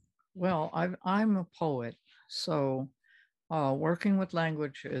 Well, I'm a poet, so working with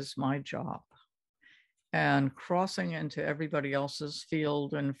language is my job. And crossing into everybody else's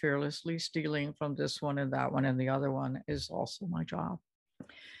field and fearlessly stealing from this one and that one and the other one is also my job.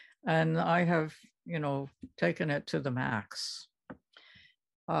 And I have, taken it to the max.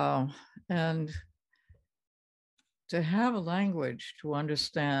 And to have a language to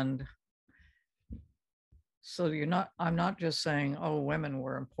understand. So I'm not just saying, oh, women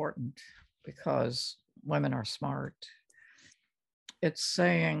were important because women are smart. It's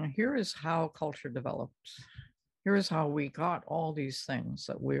saying, here is how culture developed. Here is how we got all these things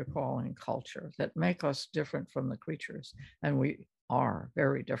that we're calling culture that make us different from the creatures. And we are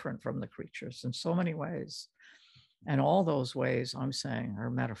very different from the creatures in so many ways. And all those ways, I'm saying, are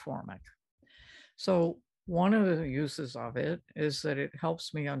metaphoric. So one of the uses of it is that it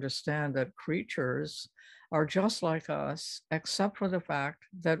helps me understand that creatures are just like us, except for the fact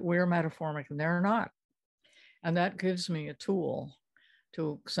that we're metaphoric and they're not. And that gives me a tool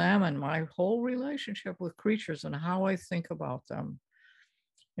to examine my whole relationship with creatures and how I think about them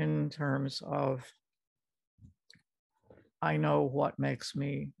in terms of, I know what makes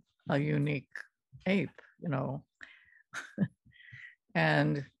me a unique ape,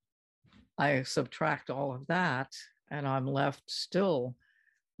 and I subtract all of that, and I'm left still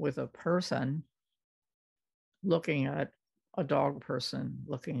with a person looking at a dog person,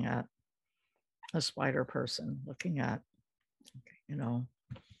 looking at a spider person, looking at,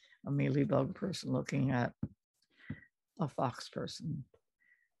 a mealybug person, looking at a fox person.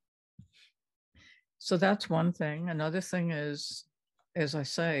 So that's one thing. Another thing is, as I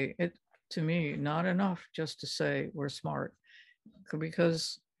say, it to me, not enough just to say we're smart,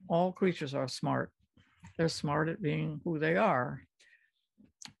 because all creatures are smart. They're smart at being who they are.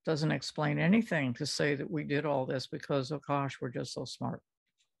 Doesn't explain anything to say that we did all this because, oh gosh, we're just so smart.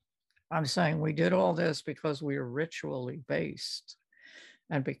 I'm saying we did all this because we are ritually based.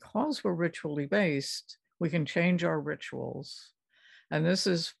 And because we're ritually based, we can change our rituals. And this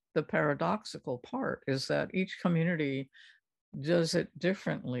is the paradoxical part, is that each community does it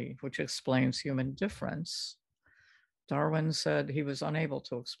differently, which explains human difference. Darwin said he was unable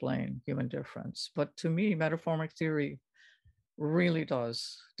to explain human difference. But to me, metaphoric theory really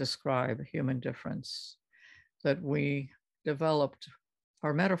does describe human difference, that we developed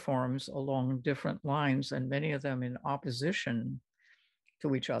our metaphors along different lines, and many of them in opposition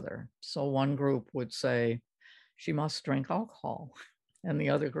to each other. So one group would say, she must drink alcohol. And the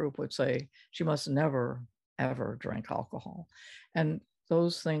other group would say, she must never, ever drink alcohol. And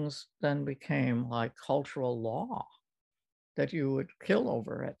those things then became like cultural law. that you would kill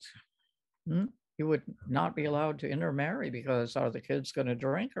over it. You would not be allowed to intermarry because are the kids going to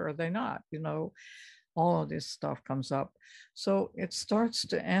drink or are they not? All of this stuff comes up. So it starts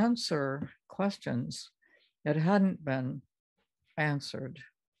to answer questions that hadn't been answered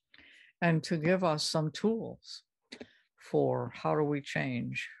and to give us some tools for how do we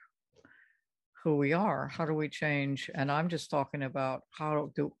change who we are? How do we change? And I'm just talking about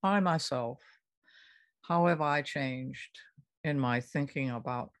how do I myself, how have I changed in my thinking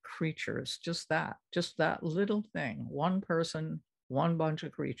about creatures? Just that little thing, one person, one bunch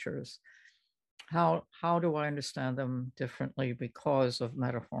of creatures. How do I understand them differently because of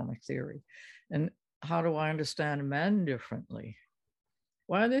metaformic theory? And how do I understand men differently?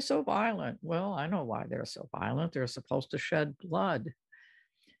 Why are they so violent? Well, I know why they're so violent. They're supposed to shed blood.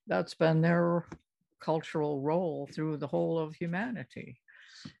 That's been their cultural role through the whole of humanity.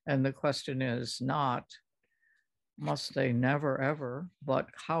 And the question is not, must they never ever, but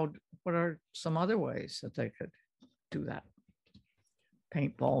what are some other ways that they could do that?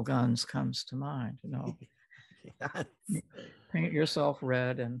 Paintball guns comes to mind, Yes. Paint yourself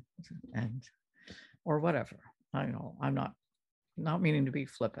red and or whatever. I'm not meaning to be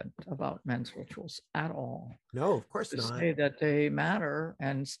flippant about men's rituals at all. No, of course to not. say that they matter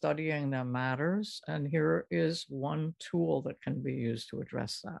and studying them matters. And here is one tool that can be used to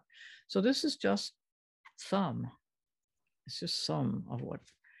address that. So this is just it's just some of what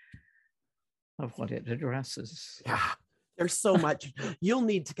it addresses. Yeah. There's so much. You'll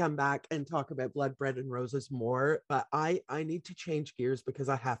need to come back and talk about Blood, Bread, and Roses more, but I need to change gears because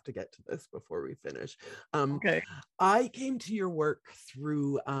I have to get to this before we finish. Okay. I came to your work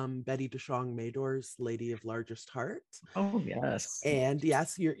through Betty DeShong Mador's Lady of Largest Heart. Oh, yes. And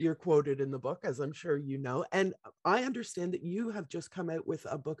yes, you're quoted in the book, as I'm sure you know. And I understand that you have just come out with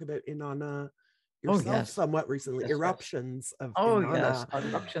a book about Inanna yourself somewhat recently, Eruptions of Inanna. Yes,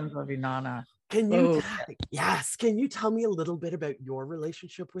 Eruptions of Inanna. Can you tell me a little bit about your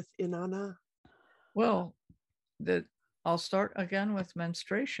relationship with Inanna? Well, I'll start again with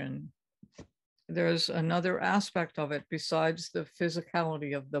menstruation. There's another aspect of it besides the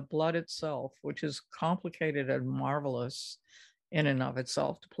physicality of the blood itself, which is complicated and marvelous in and of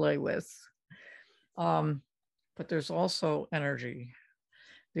itself to play with. But there's also energy.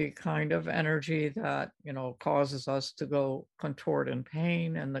 The kind of energy that, causes us to go contort in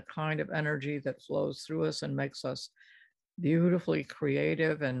pain, and the kind of energy that flows through us and makes us beautifully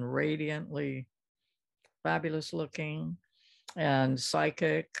creative and radiantly fabulous looking and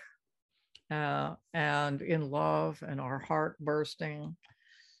psychic and in love and our heart bursting,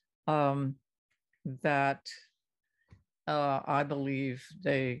 that I believe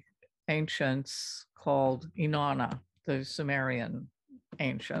the ancients called Inanna, the Sumerian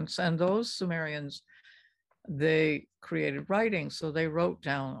ancients. And those Sumerians, they created writing, so they wrote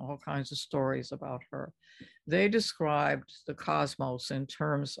down all kinds of stories about her. They described the cosmos in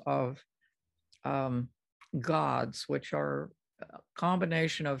terms of gods, which are a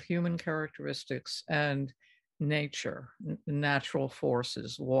combination of human characteristics and nature, natural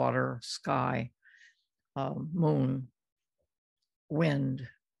forces, water, sky, moon, wind,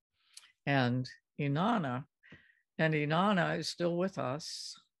 and Inanna. And Inanna is still with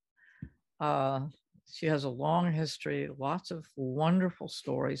us. She has a long history, lots of wonderful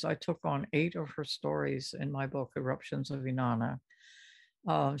stories. I took on 8 of her stories in my book, Eruptions of Inanna.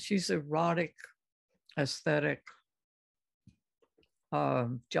 She's erotic, aesthetic,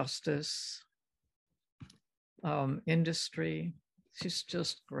 justice, industry. She's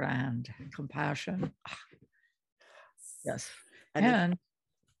just grand, compassion. Yes. And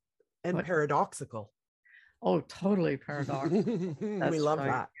paradoxical. Oh, totally paradoxical. We love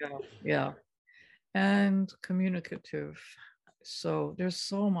that. Yeah. And communicative. So there's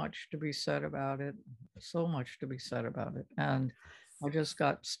so much to be said about it. And I just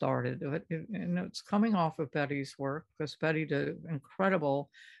got started. And it's coming off of Betty's work, because Betty did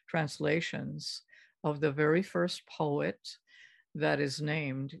incredible translations of the very first poet that is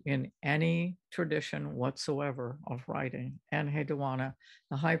named in any tradition whatsoever of writing, Enheduanna,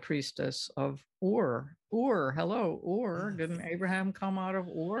 the high priestess of Ur. Hello, Ur. Didn't Abraham come out of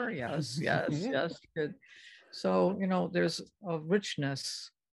Ur? Yes, he did. So, there's a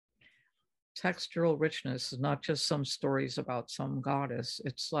richness, textural richness, not just some stories about some goddess.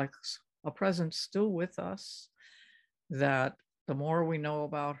 It's like a presence still with us that the more we know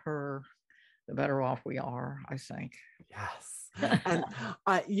about her, the better off we are, I think. Yes. And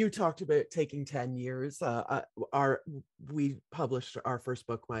you talked about taking 10 years. We published our first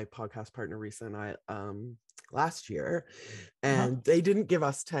book, my podcast partner Risa and I, last year, and they didn't give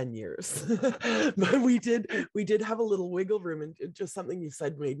us 10 years. But we did have a little wiggle room, and just something you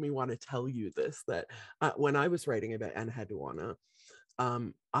said made me want to tell you this, that when I was writing about Enheduanna,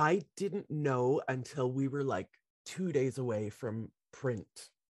 I didn't know until we were like 2 days away from print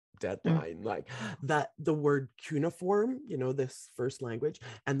deadline, like that the word cuneiform, this first language,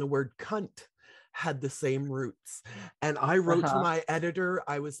 and the word cunt had the same roots. And I wrote to my editor,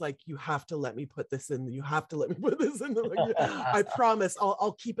 I was like, you have to let me put this in. You have to let me put this in. Like, I promise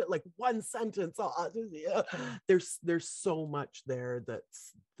I'll keep it like one sentence. There's so much there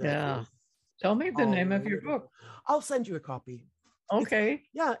that's Tell me the name of your book. I'll send you a copy. Okay.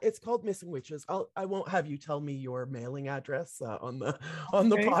 It's called Missing Witches. I won't have you tell me your mailing address on the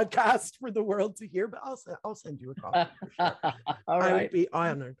podcast for the world to hear, but I'll send you a copy for sure. All right. I would be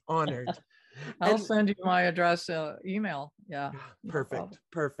honored. I'll send you my address email. Yeah.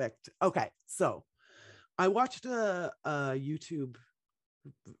 Perfect. Okay. So I watched a YouTube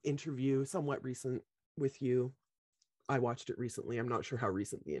interview, somewhat recent, with you. I watched it recently. I'm not sure how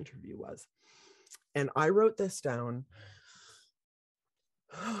recent the interview was. And I wrote this down.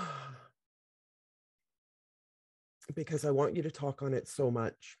 Because I want you to talk on it so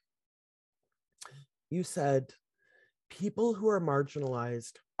much. You said, people who are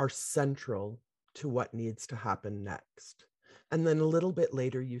marginalized are central to what needs to happen next. And then a little bit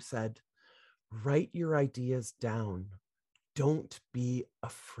later, you said, write your ideas down. Don't be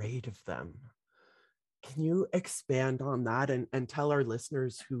afraid of them. Can you expand on that and tell our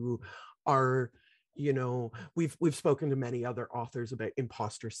listeners who are, we've spoken to many other authors about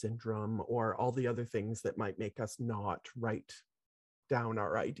imposter syndrome or all the other things that might make us not write down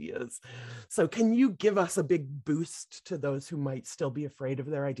our ideas. So can you give us a big boost to those who might still be afraid of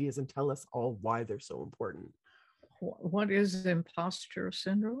their ideas and tell us all why they're so important? What is imposter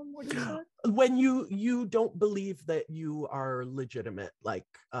syndrome? What is that? When you don't believe that you are legitimate, like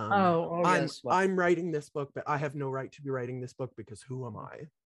I'm writing this book, but I have no right to be writing this book because who am I?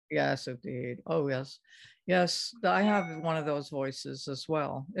 Yes, indeed. Oh, yes. I have one of those voices as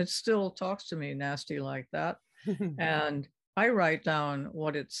well. It still talks to me nasty like that, and I write down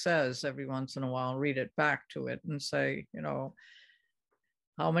what it says every once in a while, read it back to it, and say,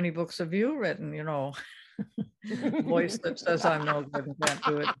 how many books have you written? Voice that says I'm no good and can't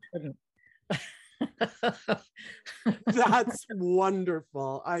do it. That's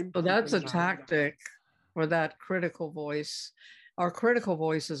wonderful. So that's a tactic for that critical voice. Our critical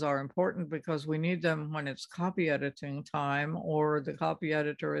voices are important because we need them when it's copy editing time, or the copy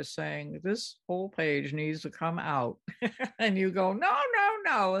editor is saying this whole page needs to come out. And you go,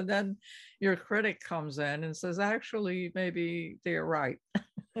 no. And then your critic comes in and says, actually, maybe they're right.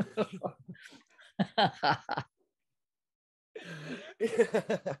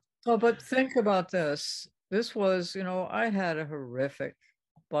 But think about this. This was, I had a horrific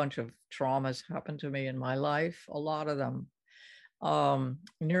bunch of traumas happen to me in my life, a lot of them.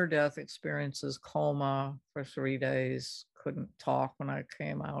 Near-death experiences, coma for 3 days, couldn't talk when I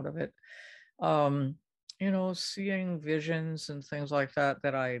came out of it. Seeing visions and things like that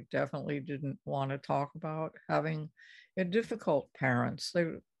I definitely didn't want to talk about. Having difficult parents.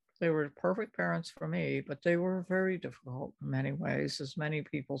 They were perfect parents for me, but they were very difficult in many ways, as many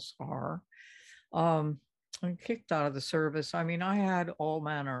people are. I'm kicked out of the service. I mean, I had all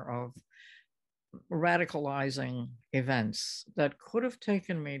manner of radicalizing events that could have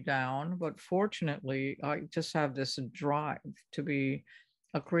taken me down, but fortunately, I just have this drive to be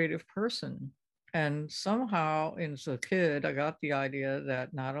a creative person. And somehow, as a kid, I got the idea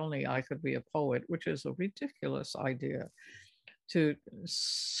that not only I could be a poet, which is a ridiculous idea, to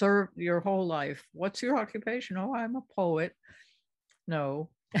serve your whole life. What's your occupation? Oh, I'm a poet. No.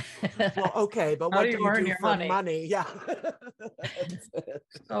 Well, okay, but what do you do for money? Yeah.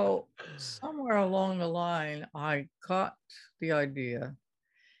 So somewhere along the line, I got the idea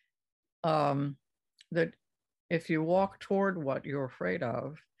that if you walk toward what you're afraid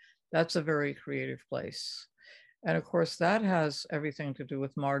of, that's a very creative place. And of course, that has everything to do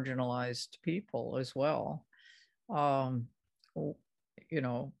with marginalized people as well.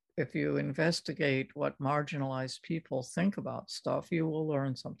 If you investigate what marginalized people think about stuff, you will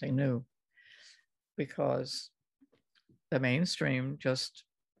learn something new, because the mainstream just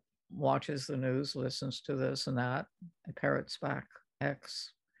watches the news, listens to this and that, and parrots back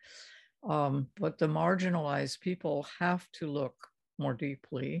X. But the marginalized people have to look more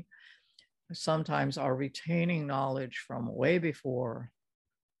deeply. Sometimes are retaining knowledge from way before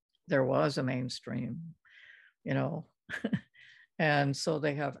there was a mainstream, And so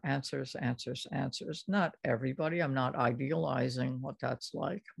they have answers. Not everybody. I'm not idealizing what that's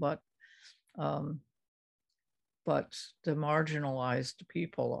like, but but the marginalized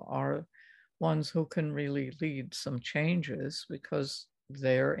people are ones who can really lead some changes because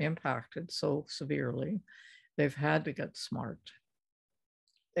they're impacted so severely. They've had to get smart.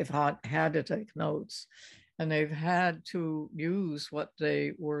 They've had to take notes, and they've had to use what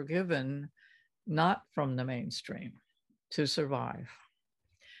they were given, not from the mainstream, to survive.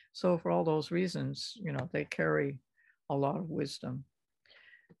 So for all those reasons, they carry a lot of wisdom.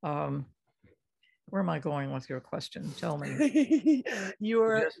 Where am I going with your question? Tell me.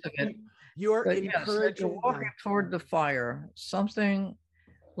 You're encouraging. Yes, you're walking toward the fire. Something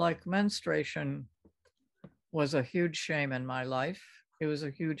like menstruation was a huge shame in my life. It was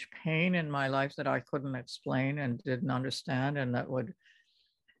a huge pain in my life that I couldn't explain and didn't understand, and that would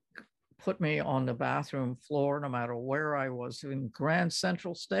put me on the bathroom floor no matter where I was. In Grand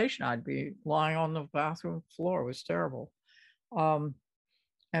Central Station, I'd be lying on the bathroom floor. It was terrible.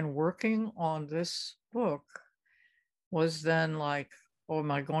 And working on this book was then like, oh,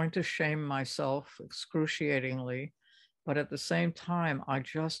 am I going to shame myself excruciatingly? But at the same time, I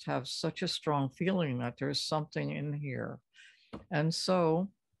just have such a strong feeling that there's something in here. And so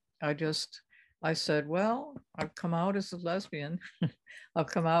I said, well, I've come out as a lesbian. I've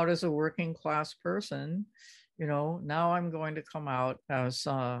come out as a working class person. Now I'm going to come out as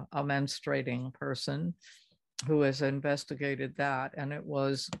a menstruating person who has investigated that. And it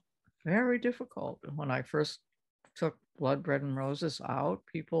was very difficult. When I first took Blood, Bread, and Roses out,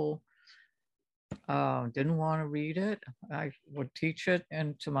 people didn't want to read it. I would teach it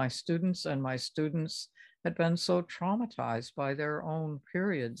to my students, and my students had been so traumatized by their own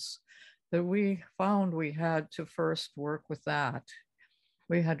periods that we found we had to first work with that.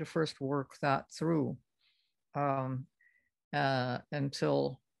 We had to first work that through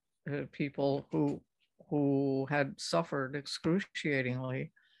until people who had suffered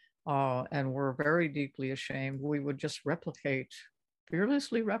excruciatingly and were very deeply ashamed, we would just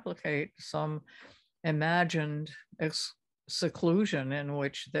fearlessly replicate some imagined seclusion in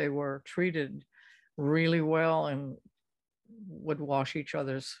which they were treated really well and would wash each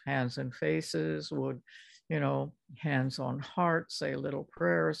other's hands and faces, would, hands on heart, say little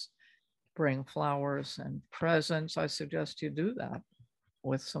prayers, bring flowers and presents. I suggest you do that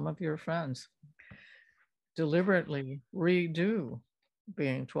with some of your friends. Deliberately redo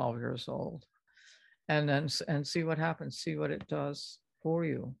being 12 years old and see what happens, see what it does for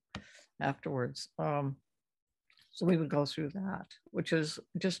you afterwards. So we would go through that, which is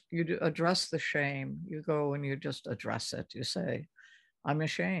just you address the shame. You go and you just address it. You say, I'm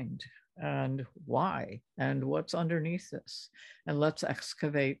ashamed, and why, and what's underneath this, and let's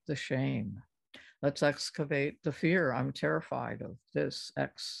excavate the shame. Let's excavate the fear. I'm terrified of this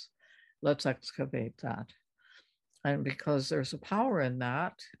X. Let's excavate that. And because there's a power in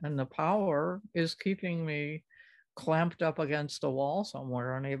that, and the power is keeping me clamped up against a wall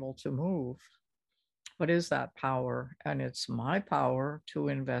somewhere, unable to move. What is that power? And it's my power to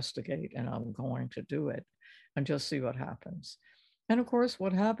investigate, and I'm going to do it and just see what happens. And of course,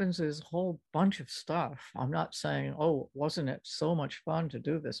 what happens is a whole bunch of stuff. I'm not saying, oh, wasn't it so much fun to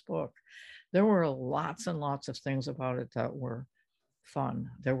do this book? There were lots and lots of things about it that were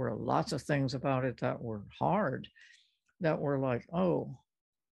fun. There were lots of things about it that were hard, that were like, oh,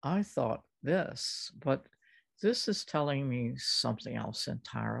 I thought this, but this is telling me something else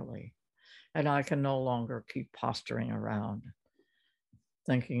entirely. And I can no longer keep posturing around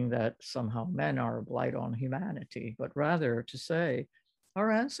thinking that somehow men are a blight on humanity, but rather to say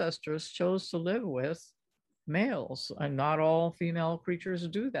our ancestors chose to live with males, and not all female creatures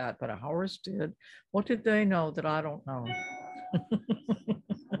do that, but ours did. What did they know that I don't know?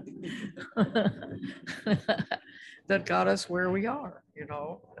 That got us where we are,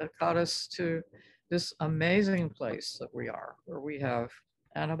 that got us to this amazing place that we are, where we have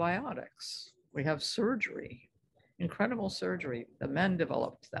antibiotics, we have surgery, incredible surgery. The men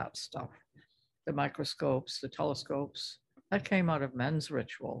developed that stuff, the microscopes, the telescopes, that came out of men's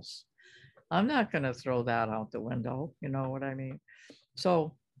rituals. I'm not going to throw that out the window, you know what I mean?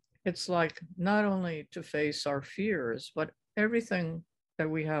 So it's like not only to face our fears, but everything that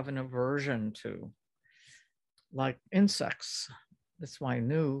we have an aversion to, like insects. That's my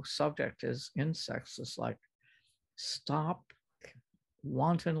new subject is insects. It's like, stop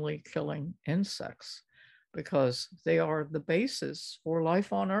wantonly killing insects, because they are the basis for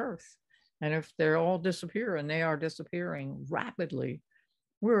life on Earth. And if they're all disappear, and they are disappearing rapidly,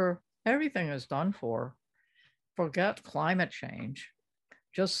 everything is done for. Forget climate change.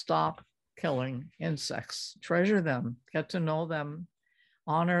 Just stop killing insects. Treasure them, get to know them,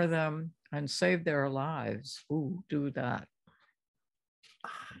 honor them, and save their lives. Ooh, do that.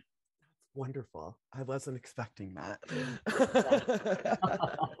 wonderful. I wasn't expecting that.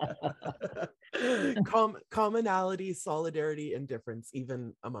 Commonality, solidarity, and difference,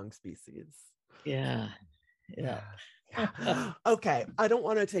 even among species. Yeah. Yeah. Okay, I don't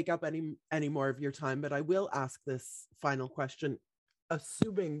want to take up any more of your time, but I will ask this final question,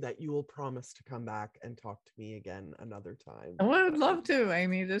 assuming that you will promise to come back and talk to me again another time. Oh, I would love to,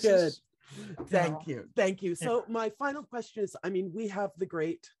 Amy. This Good. is Thank you. So my final question is, I mean, we have the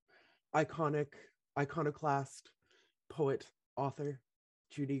great iconoclast, poet, author,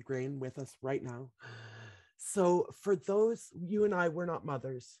 Judy Grane with us right now. So for those, you and I, we're not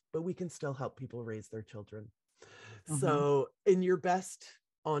mothers, but we can still help people raise their children. So in your best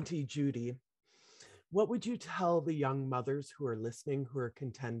Auntie Judy, what would you tell the young mothers who are listening, who are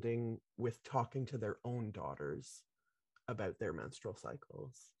contending with talking to their own daughters about their menstrual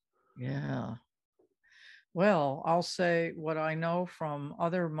cycles? Yeah. Well, I'll say what I know from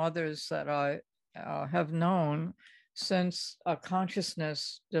other mothers that I have known since a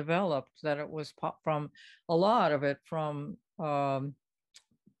consciousness developed, that it was from a lot of it from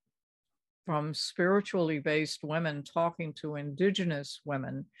spiritually based women talking to indigenous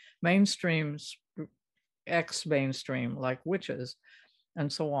women, ex-mainstream, like witches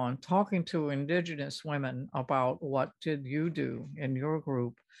and so on, talking to indigenous women about what did you do in your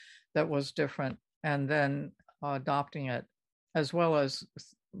group that was different, and then adopting it, as well as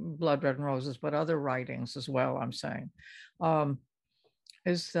Blood Red and Roses, but other writings as well, I'm saying,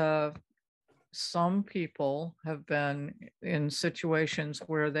 is some people have been in situations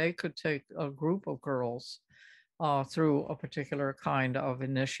where they could take a group of girls through a particular kind of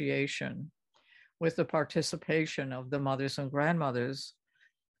initiation with the participation of the mothers and grandmothers,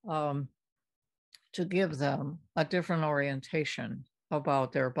 to give them a different orientation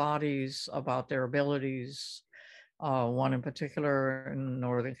about their bodies, about their abilities. One in particular in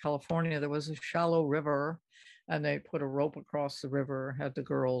Northern California, there was a shallow river, and they put a rope across the river, had the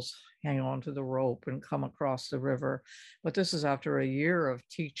girls hang on to the rope and come across the river. But this is after a year of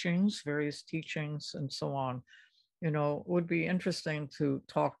teachings, various teachings and so on. You know, it would be interesting to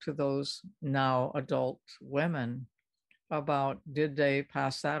talk to those now adult women about, did they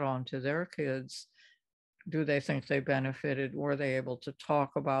pass that on to their kids? Do they think they benefited? Were they able to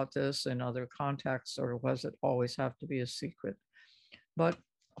talk about this in other contexts, or was it always have to be a secret? But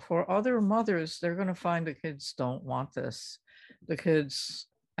for other mothers, they're going to find the kids don't want this. The kids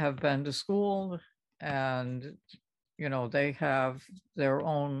have been to school, and, you know, they have their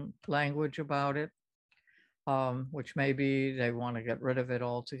own language about it, which maybe they want to get rid of it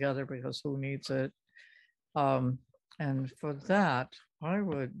altogether because who needs it? And for that, I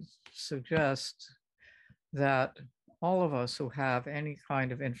would suggest that all of us who have any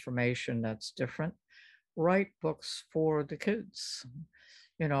kind of information that's different, write books for the kids.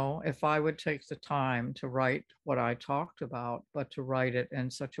 You know, if I would take the time to write what I talked about, but to write it in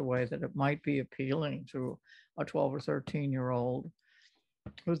such a way that it might be appealing to a 12 or 13-year-old,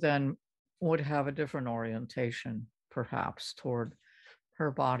 who then would have a different orientation, perhaps, toward her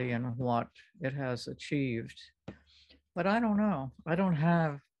body and what it has achieved. But I don't know. I don't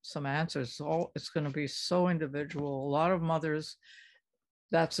have some answers. It's going to be so individual. A lot of mothers,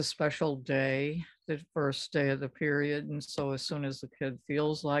 that's a special day, the first day of the period. And so as soon as the kid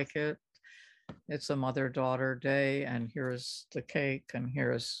feels like it, it's a mother-daughter day, and here's the cake, and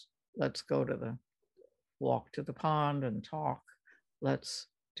let's go to the walk to the pond and talk. Let's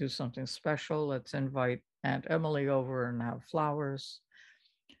do something special. Let's invite Aunt Emily over and have flowers.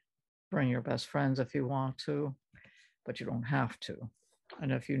 Bring your best friends if you want to, but you don't have to.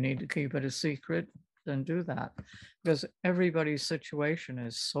 And if you need to keep it a secret, then do that, because everybody's situation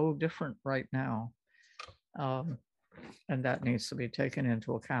is so different right now. And that needs to be taken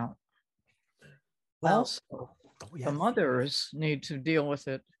into account. Well, also, the mothers need to deal with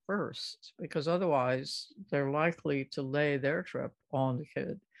it first, because otherwise they're likely to lay their trip on the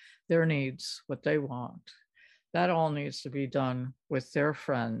kid, their needs, what they want. That all needs to be done with their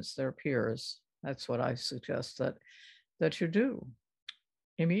friends, their peers. That's what I suggest that you do.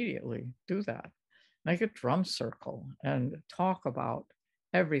 Immediately do that. Make a drum circle and talk about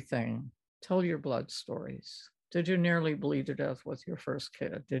everything. Tell your blood stories. Did you nearly bleed to death with your first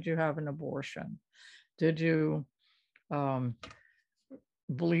kid? Did you have an abortion? Did you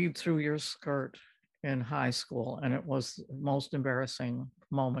bleed through your skirt in high school and it was the most embarrassing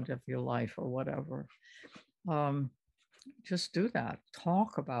moment of your life, or whatever? Just do that.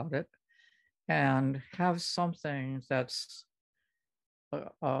 Talk about it and have something that's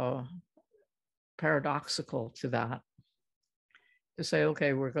paradoxical to that, to say,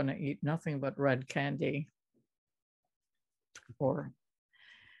 okay, we're going to eat nothing but red candy, or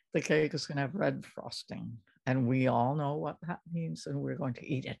the cake is going to have red frosting. And we all know what that means, and we're going to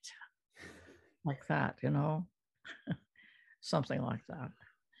eat it. Like that, something like that.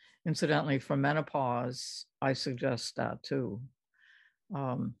 Incidentally, for menopause, I suggest that too.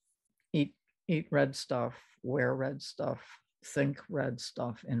 Eat red stuff, wear red stuff, think red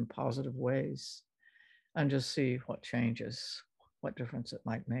stuff in positive ways, and just see what changes, what difference it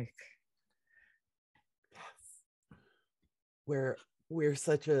might make. Yes. We're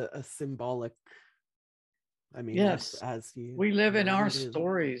such a symbolic, yes, as you, we live in our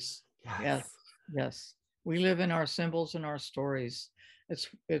stories. Yes. Yes. We live in our symbols and our stories.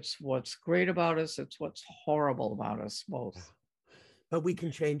 It's what's great about us. It's what's horrible about us both. But we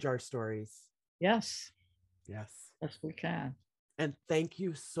can change our stories. Yes. Yes. Yes, we can. And thank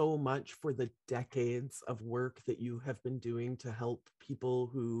you so much for the decades of work that you have been doing to help people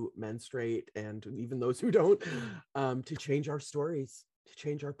who menstruate, and even those who don't, to change our stories, to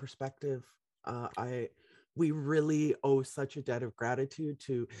change our perspective. We really owe such a debt of gratitude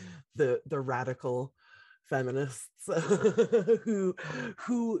to the radical feminists who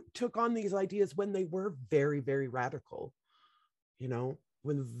took on these ideas when they were very, very radical,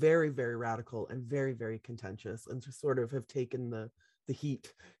 when very, very radical and very, very contentious, and just sort of have taken the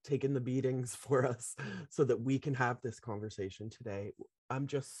heat, taken the beatings for us so that we can have this conversation today. I'm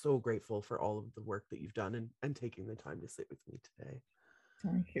just so grateful for all of the work that you've done and taking the time to sit with me today.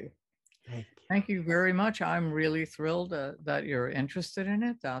 Thank you. Thank you. Thank you very much. I'm really thrilled that you're interested in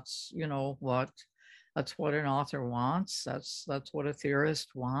it. That's, that's what an author wants. That's what a theorist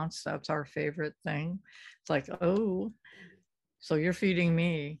wants. That's our favorite thing. It's like, oh, so you're feeding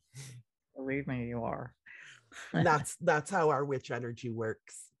me. Believe me, you are. That's how our witch energy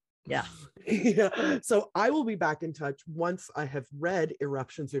works. Yeah. Yeah. So I will be back in touch once I have read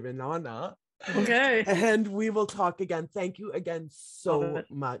Eruptions of Inanna. Okay. And we will talk again. Thank you again so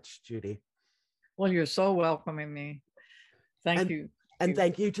much, Judy. Well, you're so welcoming me. Thank you. And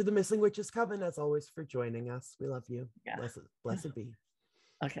thank you to the Missing Witches Coven, as always, for joining us. We love you. Yeah. Blessed be.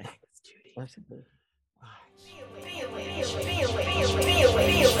 Okay. Thanks, Judy. Blessed be.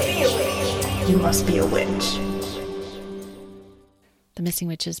 You must be a witch. The Missing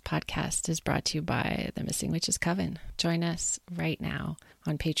Witches podcast is brought to you by the Missing Witches Coven. Join us right now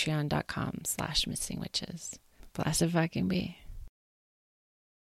on patreon.com/missingwitches. Blessed fucking be.